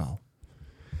so well.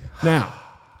 Now,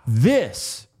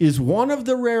 this is one of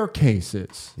the rare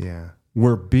cases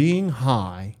where being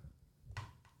high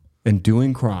and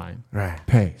doing crime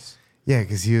pays. Yeah,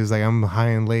 because he was like, I'm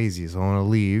high and lazy, so I want to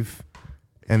leave.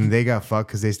 And they got fucked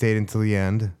because they stayed until the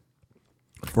end.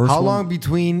 How long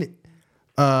between...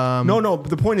 No.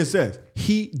 The point is this: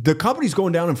 the company's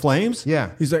going down in flames.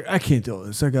 Yeah, he's like, I can't do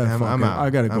this. I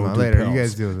gotta go later. Pills. You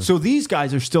guys do this. So these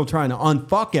guys are still trying to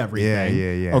unfuck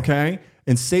everything. Yeah. Okay,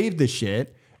 and save the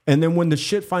shit. And then when the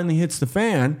shit finally hits the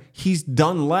fan, he's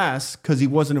done less because he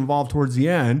wasn't involved towards the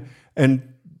end.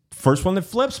 And first one that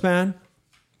flips, man.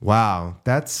 Wow,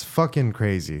 that's fucking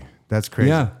crazy. That's crazy.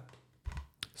 Yeah.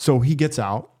 So he gets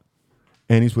out,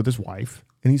 and he's with his wife,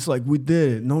 and he's like, "We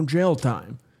did it. No jail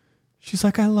time." She's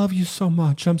like, I love you so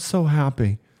much. I'm so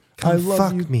happy. I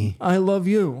love you. Me. I love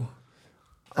you.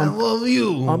 I love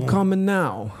you. I'm coming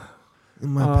now.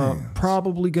 In my pants.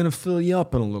 Probably going to fill you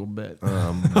up in a little bit.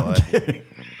 Boy.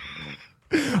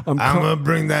 I'm going to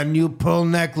bring that new pearl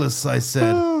necklace, I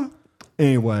said.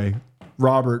 Anyway,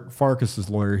 Robert Farkas's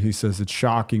lawyer, he says it's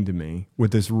shocking to me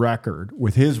with his record,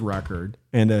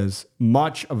 and as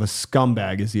much of a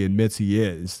scumbag as he admits he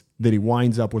is, that he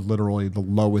winds up with literally the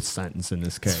lowest sentence in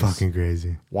this case. It's fucking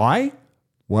crazy. Why?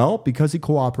 Well, because he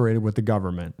cooperated with the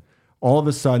government. All of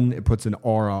a sudden, it puts an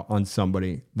aura on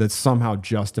somebody that somehow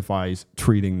justifies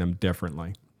treating them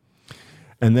differently.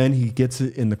 And then he gets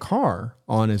in the car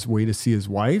on his way to see his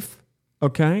wife,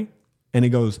 okay? And he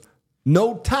goes,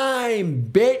 "No time,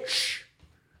 bitch."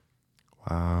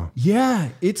 Wow. Yeah,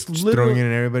 it's just literally throwing it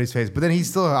in everybody's face. But then he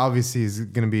still obviously is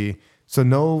going to be, so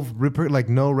no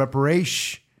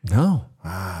reparation. No.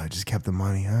 Just kept the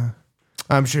money, huh?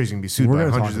 I'm sure he's going to be sued by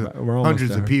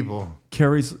hundreds of people.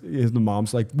 The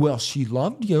mom's like, well, she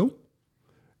loved you.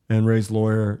 And Ray's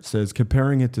lawyer says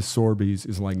comparing it to Sorby's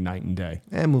is like night and day.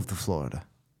 And move to Florida.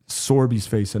 Sorby's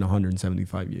facing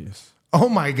 175 years. Oh,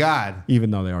 my God.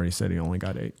 Even though they already said he only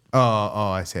got 8.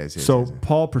 Oh, I see. So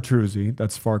Paul Petruzzi,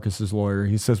 that's Farkas's lawyer,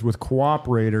 he says with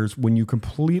cooperators, when you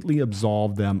completely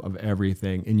absolve them of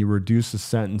everything and you reduce the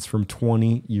sentence from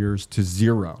 20 years to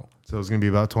 0. So it's going to be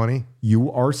about 20?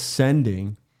 Are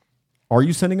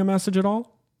you sending a message at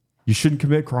all? You shouldn't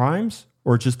commit crimes?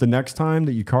 Or just the next time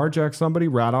that you carjack somebody,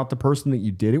 rat out the person that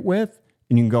you did it with,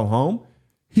 and you can go home?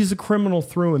 He's a criminal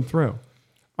through and through.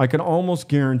 I can almost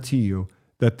guarantee you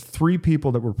that the 3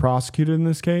 people that were prosecuted in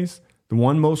this case, the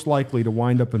one most likely to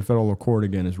wind up in federal court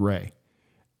again is Ray.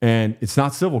 And it's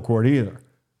not civil court either.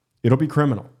 It'll be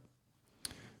criminal.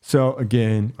 So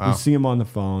again, you see him on the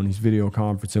phone. He's video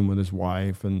conferencing with his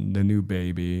wife and the new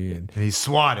baby. And he's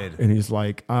swatted. And he's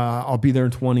like, I'll be there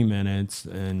in 20 minutes.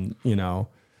 And,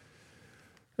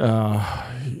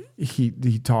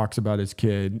 he talks about his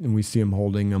kid. And we see him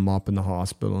holding him up in the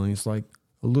hospital. And he's like,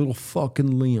 a little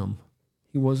fucking Liam.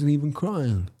 He wasn't even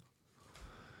crying.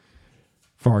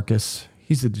 Farkas,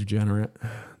 he's a degenerate.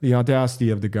 The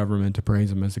audacity of the government to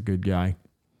praise him as a good guy.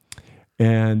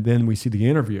 And then we see the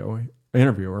interviewer.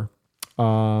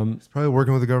 He's probably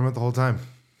working with the government the whole time.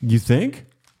 You think?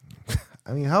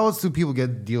 I mean, how else do people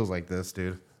get deals like this,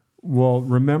 dude? Well,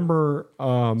 remember...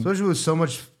 especially with so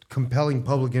much compelling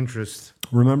public interest.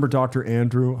 Remember Dr.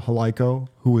 Andrew Haliko,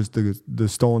 who was the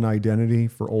stolen identity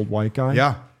for old white guy?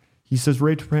 Yeah. He says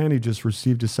Ray Trapani just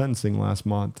received his sentencing last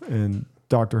month. And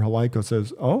Dr. Haliko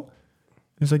says, oh?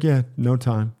 He's like, yeah, no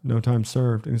time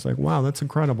served. And he's like, wow, that's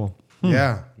incredible.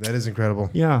 Yeah, that is incredible.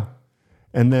 Yeah.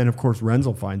 And then, of course,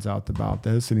 Renzel finds out about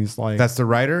this. And he's like... That's the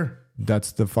writer?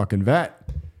 That's the fucking vet.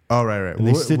 Oh, right. And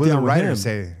they sit down with him.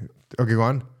 Say? Okay, go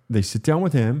on. They sit down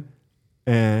with him.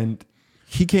 And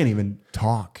he can't even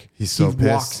talk. He's so pissed.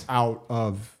 Walks out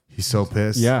of... He's so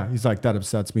pissed. Yeah. He's like, that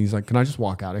upsets me. He's like, can I just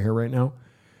walk out of here right now?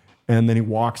 And then he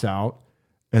walks out,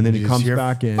 and then he comes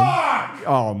back in. Fuck!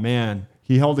 Oh, man.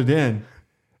 He held it in.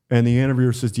 And the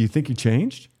interviewer says, do you think he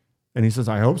changed? And he says,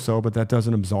 I hope so, but that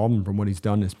doesn't absolve him from what he's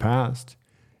done in his past.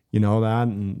 You know that?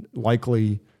 And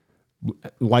likely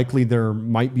Likely there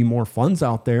might be more funds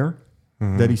out there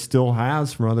that he still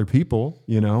has from other people,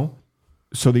 you know.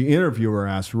 So the interviewer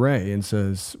asks Ray and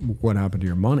says, what happened to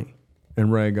your money?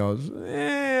 And Ray goes,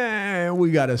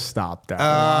 we got to stop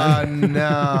that.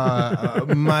 No.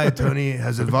 My attorney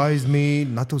has advised me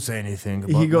not to say anything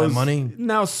about my money.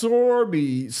 Now,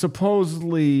 Sorby,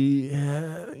 supposedly,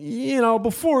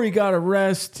 before he got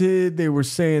arrested, they were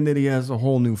saying that he has a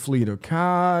whole new fleet of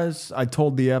cars. I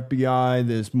told the FBI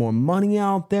there's more money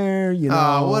out there, you know.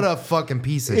 Oh, what a fucking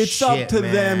piece of shit, It's up to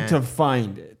them to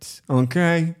find it,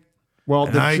 okay? Well,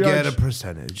 I get a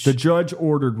percentage. The judge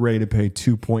ordered Ray to pay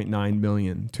 $2.9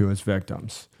 million to his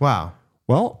victims. Wow.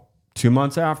 Well, 2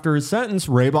 months after his sentence,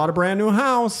 Ray bought a brand new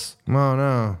house. Oh,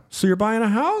 no. So you're buying a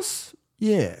house?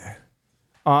 Yeah.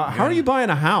 How are you buying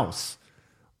a house?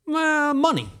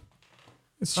 Money.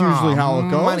 It's usually how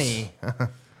it goes. Money.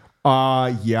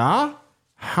 Yeah.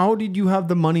 How did you have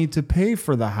the money to pay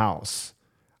for the house?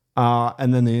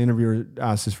 And then the interviewer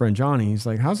asked his friend Johnny, he's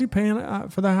like, how's he paying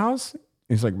for the house?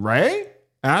 He's like, Ray?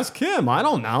 Ask him. I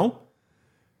don't know.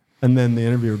 And then the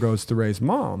interviewer goes to Ray's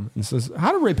mom and says,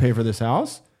 how did Ray pay for this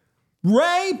house?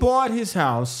 Ray bought his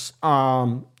house.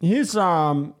 His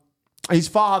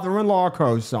father-in-law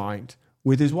co-signed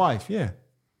with his wife. Yeah.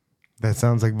 That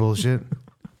sounds like bullshit.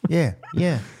 Yeah.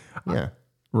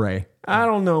 Ray, I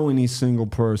don't know any single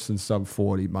person sub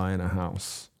 40 buying a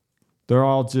house. They're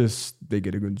all they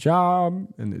get a good job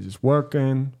and they're just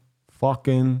working,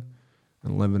 fucking,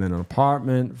 and living in an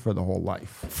apartment for the whole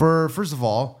life. First of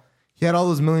all, he had all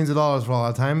those millions of dollars for all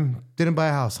that time. Didn't buy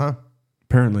a house, huh?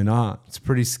 Apparently not. It's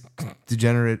pretty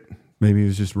degenerate. Maybe he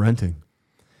was just renting.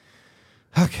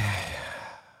 Okay.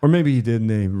 Or maybe he did and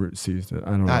they seized it.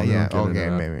 I don't know. Yeah. Okay.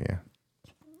 Maybe. Yeah.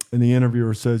 And the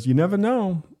interviewer says, you never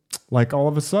know. Like all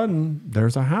of a sudden,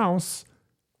 there's a house.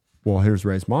 Well, here's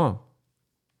Ray's mom.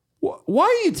 Why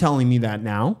are you telling me that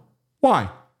now? Why?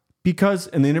 Because,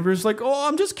 and the interviewer's like, oh,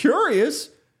 I'm just curious.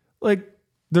 Like,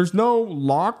 there's no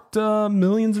locked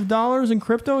millions of dollars in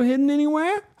crypto hidden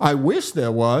anywhere? I wish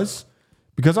there was,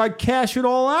 because I'd cash it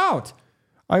all out.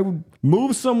 I would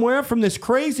move somewhere from this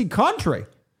crazy country.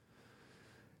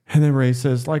 And then Ray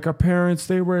says, like our parents,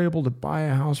 they were able to buy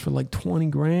a house for like 20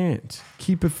 grand.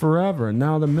 Keep it forever. And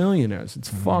now they're millionaires. It's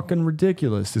fucking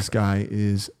ridiculous. This guy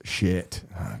is shit.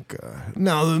 Oh, God.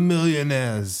 Now the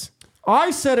millionaires.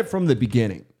 I said it from the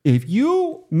beginning. If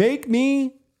you make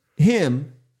him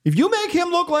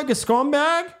look like a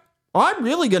scumbag, I'm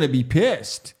really going to be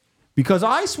pissed. Because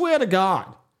I swear to God,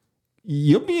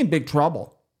 you'll be in big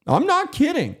trouble. I'm not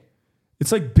kidding.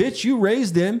 It's like, bitch, you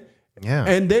raised him. Yeah.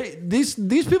 And these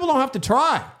people don't have to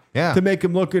try to make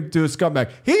him look into a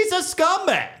scumbag. He's a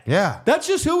scumbag. Yeah. That's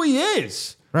just who he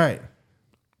is. Right.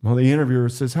 Well, the interviewer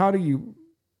says, how do you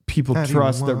people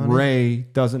trust that Ray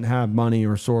doesn't have money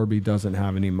or Sorby doesn't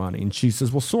have any money? And she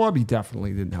says, well, Sorby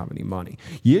definitely didn't have any money.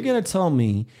 You're going to tell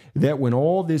me that when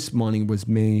all this money was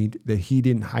made, that he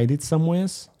didn't hide it somewhere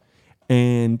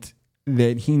and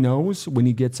that he knows when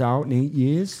he gets out in 8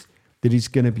 years that he's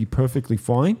going to be perfectly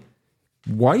fine?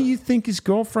 Why do you think his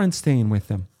girlfriend's staying with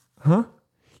him? Huh?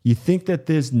 You think that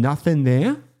there's nothing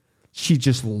there? She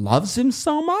just loves him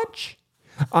so much?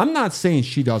 I'm not saying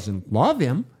she doesn't love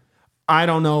him. I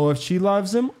don't know if she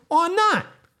loves him or not.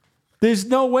 There's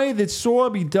no way that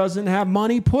Sorby doesn't have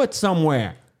money put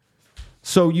somewhere.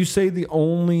 So you say the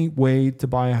only way to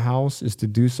buy a house is to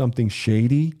do something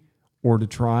shady or to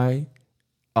try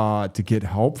to get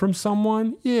help from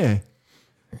someone? Yeah.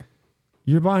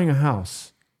 You're buying a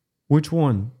house. Which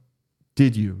one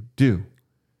did you do?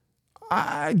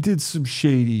 I did some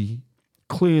shady.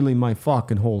 Clearly, my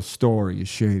fucking whole story is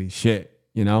shady shit,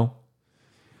 you know?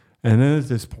 And then at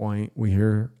this point, we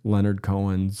hear Leonard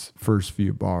Cohen's first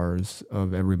few bars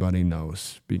of Everybody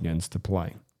Knows begins to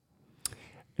play.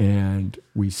 And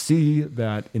we see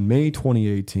that in May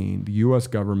 2018, the U.S.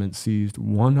 government seized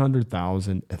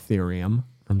 100,000 Ethereum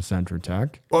from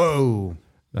Centratech. Whoa.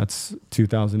 That's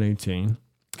 2018.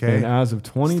 Okay. And as of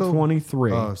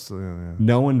 2023,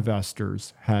 no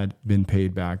investors had been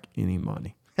paid back any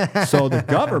money. So the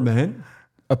government,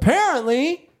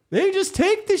 apparently, they just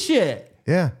take the shit.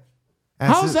 Yeah.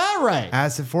 How's that right?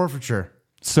 Asset forfeiture.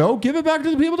 So give it back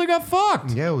to the people that got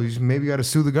fucked. Yeah, well, you maybe got to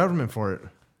sue the government for it.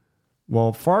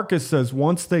 Well, Farkas says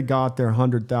once they got their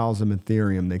 100,000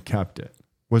 Ethereum, they kept it.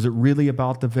 Was it really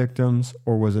about the victims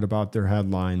or was it about their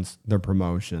headlines, their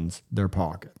promotions, their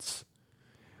pockets?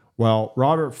 Well,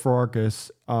 Robert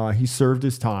Farkas, he served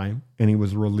his time and he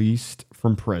was released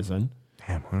from prison.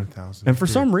 Damn, 100,000. And for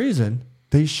some reason,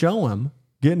 they show him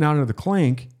getting out of the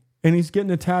clink and he's getting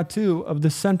a tattoo of the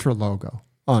Centra logo.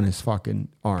 on his fucking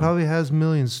arm. Probably has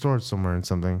millions stored somewhere in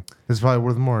something. It's probably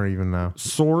worth more even now.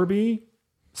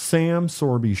 Sam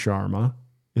Sorby Sharma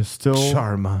is still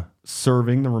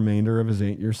serving the remainder of his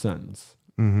 8-year sentence.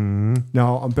 Mm-hmm.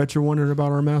 Now, I bet you're wondering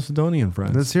about our Macedonian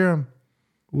friends. Let's hear him.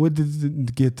 What did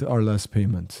it get our last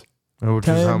payment?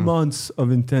 10 months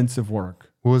of intensive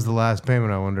work. What was the last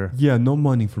payment, I wonder? Yeah, no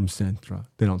money from Centra.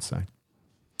 They don't say.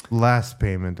 Last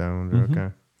payment, I wonder. Mm-hmm.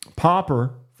 Okay.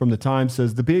 Popper from the Times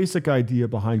says the basic idea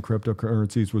behind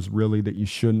cryptocurrencies was really that you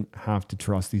shouldn't have to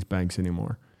trust these banks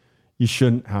anymore. You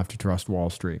shouldn't have to trust Wall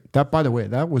Street. That, by the way,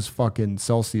 that was fucking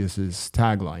Celsius's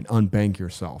tagline, unbank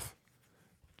yourself.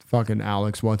 Fucking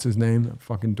Alex, what's his name? That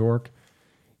fucking dork.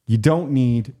 You don't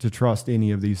need to trust any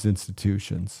of these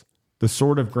institutions. The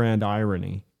sort of grand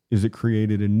irony is it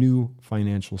created a new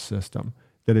financial system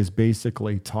that has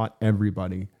basically taught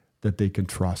everybody that they can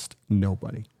trust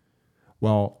nobody.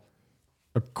 Well,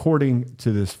 according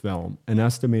to this film, an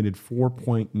estimated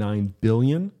 $4.9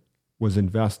 billion was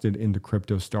invested into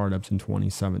crypto startups in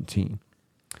 2017.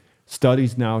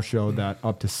 Studies now show that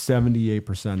up to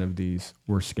 78% of these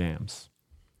were scams.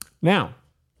 Now,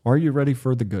 are you ready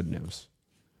for the good news?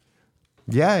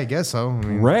 Yeah, I guess so. I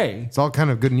mean, Ray. It's all kind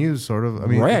of good news, sort of. I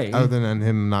mean, Ray, other than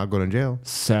him not going to jail.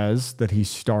 Says that he's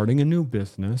starting a new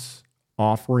business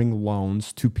offering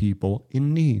loans to people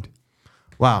in need.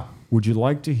 Wow. Would you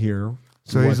like to hear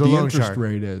what the interest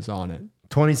rate is on it?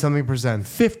 20-something percent.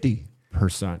 50%.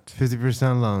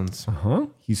 50% loans.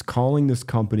 He's calling this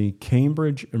company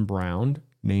Cambridge and Brown,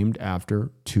 named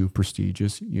after 2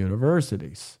 prestigious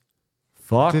universities.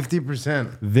 Fuck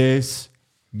 50%. this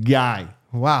guy.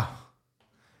 Wow.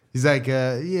 He's like,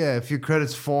 yeah, if your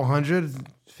credit's 400,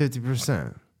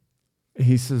 50%.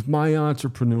 He says, my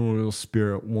entrepreneurial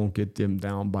spirit won't get dimmed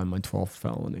down by my 12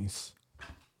 felonies.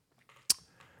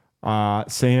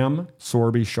 Sam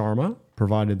Sorby Sharma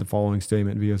provided the following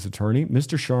statement via his attorney.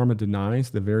 Mr. Sharma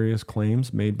denies the various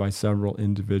claims made by several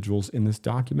individuals in this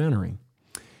documentary.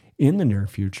 In the near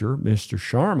future, Mr.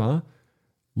 Sharma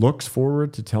looks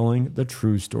forward to telling the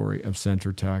true story of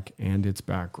CentraTech and its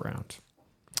background.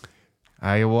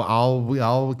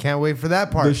 I'll can't wait for that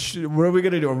part. What are we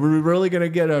going to do? Are we really going to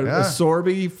get a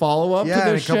Sorby follow-up to this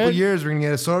in a couple shit? years, we're going to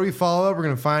get a Sorby follow-up. We're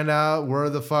going to find out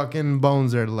where the fucking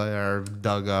bones are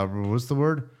dug up. What's the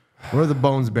word? Where are the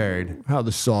bones buried? How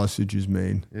the sausage is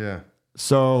made. Yeah.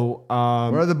 So,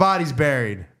 where are the bodies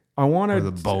buried? Where are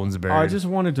the bones buried? I just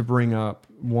wanted to bring up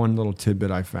one little tidbit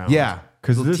I found. Yeah.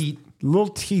 Because this little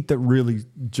teat that really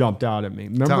jumped out at me.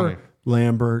 Remember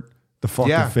Lambert? The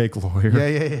fucking fake lawyer.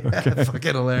 Yeah. Okay.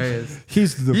 Fucking hilarious.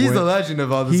 He's the legend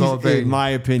of all this whole thing. In my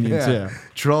opinion, too.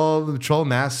 Troll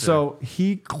master. So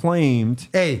he claimed.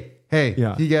 Hey.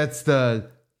 Yeah. He gets the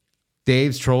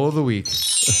Dave's Troll of the Week.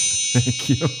 Thank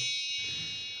you.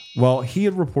 Well, he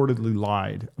had reportedly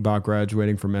lied about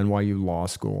graduating from NYU Law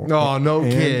School. Oh, no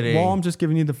kidding. Well, I'm just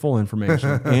giving you the full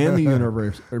information. And the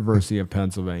University of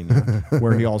Pennsylvania,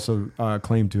 where he also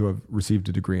claimed to have received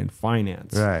a degree in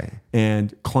finance. Right.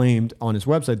 And claimed on his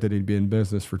website that he'd been in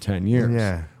business for 10 years.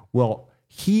 Yeah. Well,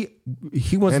 he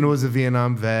was... And was a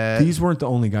Vietnam vet. These weren't the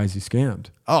only guys he scammed.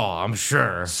 Oh, I'm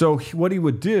sure. So what he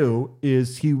would do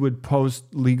is he would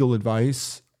post legal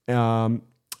advice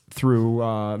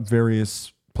through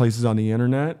various places on the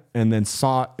internet, and then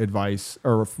sought advice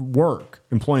or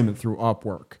employment through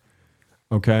Upwork.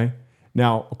 Okay.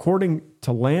 Now, according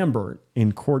to Lambert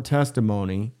in court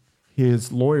testimony,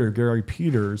 his lawyer, Gary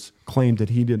Peters, claimed that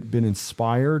he'd been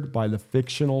inspired by the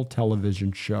fictional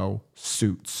television show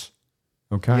Suits.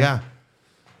 Okay. Yeah.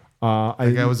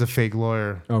 That guy was a fake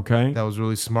lawyer. Okay. That was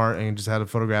really smart and just had a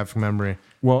photographic memory.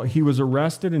 Well, he was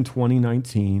arrested in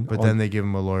 2019. But then they give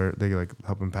him a lawyer. They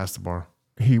help him pass the bar.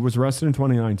 He was arrested in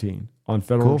 2019 on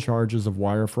federal charges of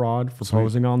wire fraud for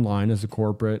posing online as a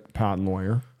corporate patent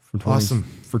lawyer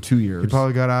for 2 years. He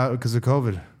probably got out because of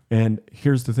COVID. And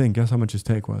here's the thing. Guess how much his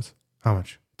take was? How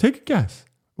much? Take a guess.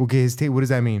 Okay, his take. What does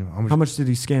that mean? How much did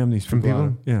he scam these from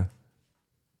people? Yeah.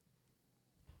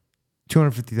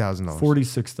 $250,000.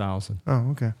 $46,000.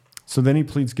 Oh, okay. So then he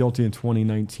pleads guilty in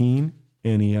 2019,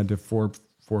 and he had to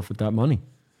forfeit that money.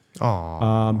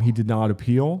 Oh. He did not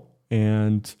appeal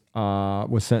and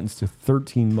was sentenced to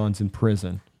 13 months in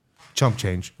prison. Chump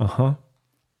change.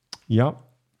 Yep.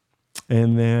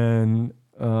 And then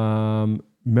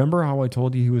remember how I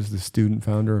told you he was the student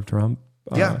founder of Trump?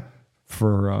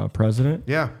 For president?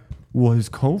 Yeah. Well, his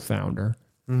co-founder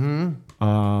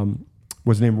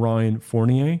was named Ryan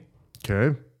Fournier.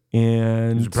 Okay.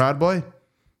 And he's a proud boy?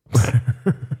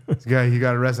 This guy, he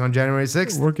got arrested on January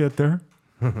 6th? We'll get there.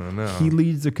 No. He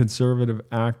leads a conservative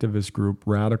activist group,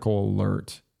 Radical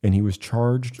Alert, and he was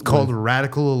charged. Called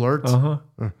Radical Alert?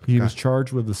 He was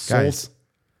charged with assault.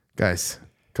 Guys,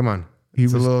 come on.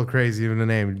 It's a little crazy in the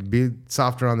name. Be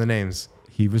softer on the names.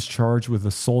 He was charged with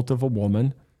assault of a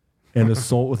woman and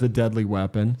assault with a deadly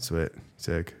weapon. Sweet.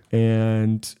 Sick.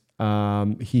 And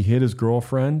he hit his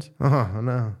girlfriend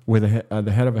with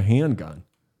the head of a handgun.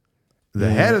 The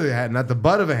head of the head, not the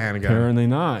butt of a handgun. Apparently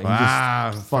not. Wow.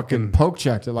 He just fucking poke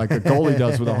checked it like a goalie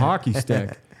does with a hockey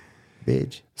stick.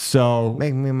 Bitch. So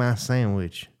make me my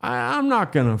sandwich. I'm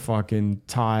not going to fucking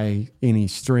tie any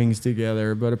strings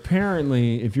together, but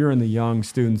apparently if you're in the Young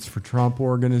Students for Trump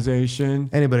organization,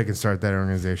 anybody can start that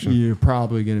organization. You're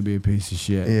probably going to be a piece of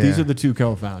shit. Yeah. These are the two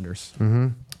co-founders.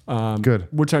 Good.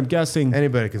 Which I'm guessing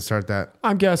anybody can start that.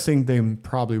 I'm guessing they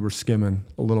probably were skimming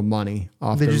a little money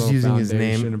off their just little using foundation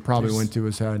his name. and probably went to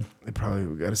his head. They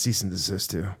probably got a cease and desist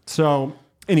too. So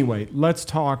anyway, let's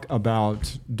talk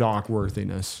about doc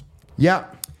worthiness. Yeah.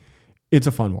 It's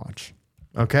a fun watch.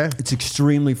 Okay. It's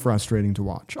extremely frustrating to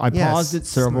watch. I paused it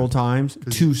several times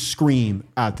to scream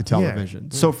at the television.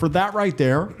 Yeah. So for that right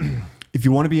there, if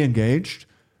you want to be engaged,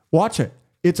 watch it.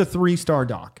 It's a 3-star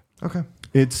doc. Okay.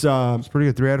 It's pretty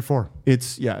good. 3 out of 4.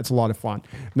 It's a lot of fun.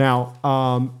 Now,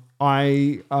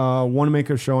 I want to make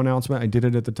a show announcement. I did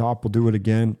it at the top. We'll do it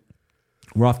again.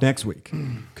 We're off next week.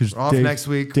 Next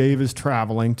week. Dave is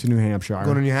traveling to New Hampshire.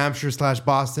 Going to New Hampshire /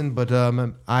 Boston, but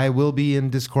I will be in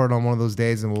Discord on one of those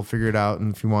days, and we'll figure it out.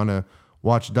 And if you want to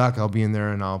watch a doc, I'll be in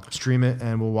there, and I'll stream it,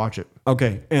 and we'll watch it.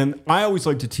 Okay. And I always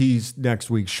like to tease next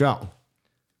week's show.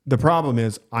 The problem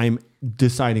is I'm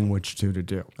deciding which two to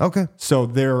do. Okay. So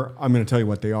I'm going to tell you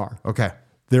what they are. Okay.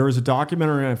 There is a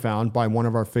documentary I found by one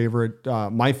of our favorite,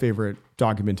 my favorite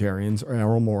documentarians,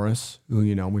 Errol Morris, who,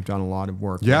 we've done a lot of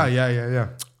work with. Yeah.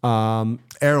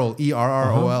 Errol,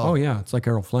 ERROL. Oh, yeah. It's like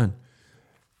Errol Flynn.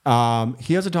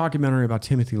 He has a documentary about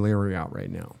Timothy Leary out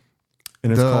right now.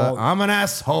 And it's called I'm an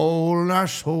asshole,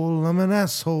 I'm an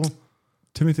asshole.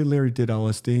 Timothy Leary did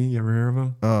LSD. You ever hear of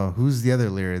him? Oh, who's the other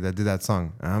Leary that did that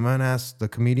song? I'm an ass, the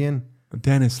comedian?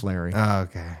 Dennis Leary. Oh,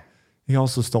 okay. He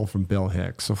also stole from Bill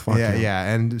Hicks. So fuck him.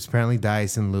 Yeah. And apparently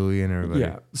Dice and Louie and everybody.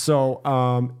 Yeah. So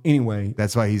anyway.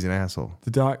 That's why he's an asshole.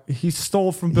 He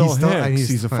stole from Bill Hicks.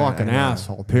 He's a fucking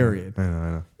asshole, period.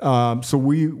 I know. So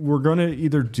we're going to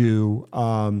either do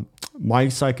My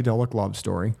Psychedelic Love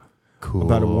Story. Cool.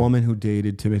 About a woman who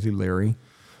dated Timothy Leary.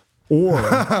 Or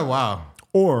wow.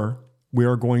 Or we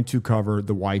are going to cover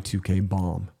the Y2K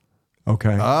bomb.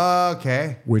 Okay.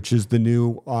 Okay. Which is the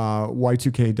new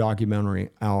Y2K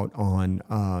documentary out on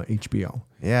HBO.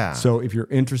 Yeah. So if you're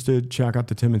interested, check out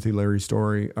the Timothy Leary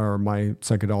story or My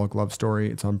Psychedelic Love Story.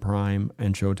 It's on Prime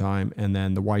and Showtime. And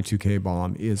then the Y2K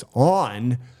bomb is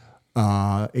on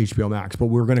HBO Max. But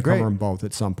we're going to cover them both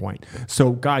at some point.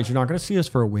 So guys, you're not going to see us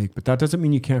for a week, but that doesn't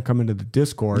mean you can't come into the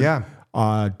Discord. Yeah.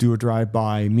 Do a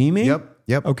drive-by Mimi.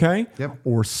 Yep. Okay. Yep.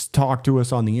 Or talk to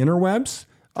us on the interwebs.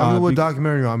 Tell me what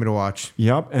documentary you want me to watch.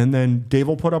 Yep. And then Dave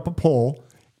will put up a poll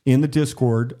in the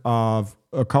Discord of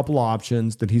a couple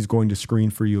options that he's going to screen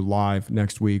for you live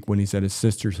next week when he's at his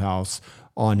sister's house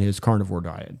on his carnivore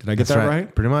diet. Did I get that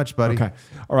right? Pretty much, buddy. Okay.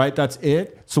 All right. That's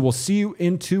it. So we'll see you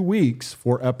in 2 weeks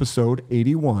for episode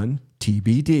 81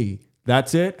 TBD.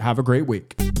 That's it. Have a great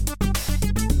week.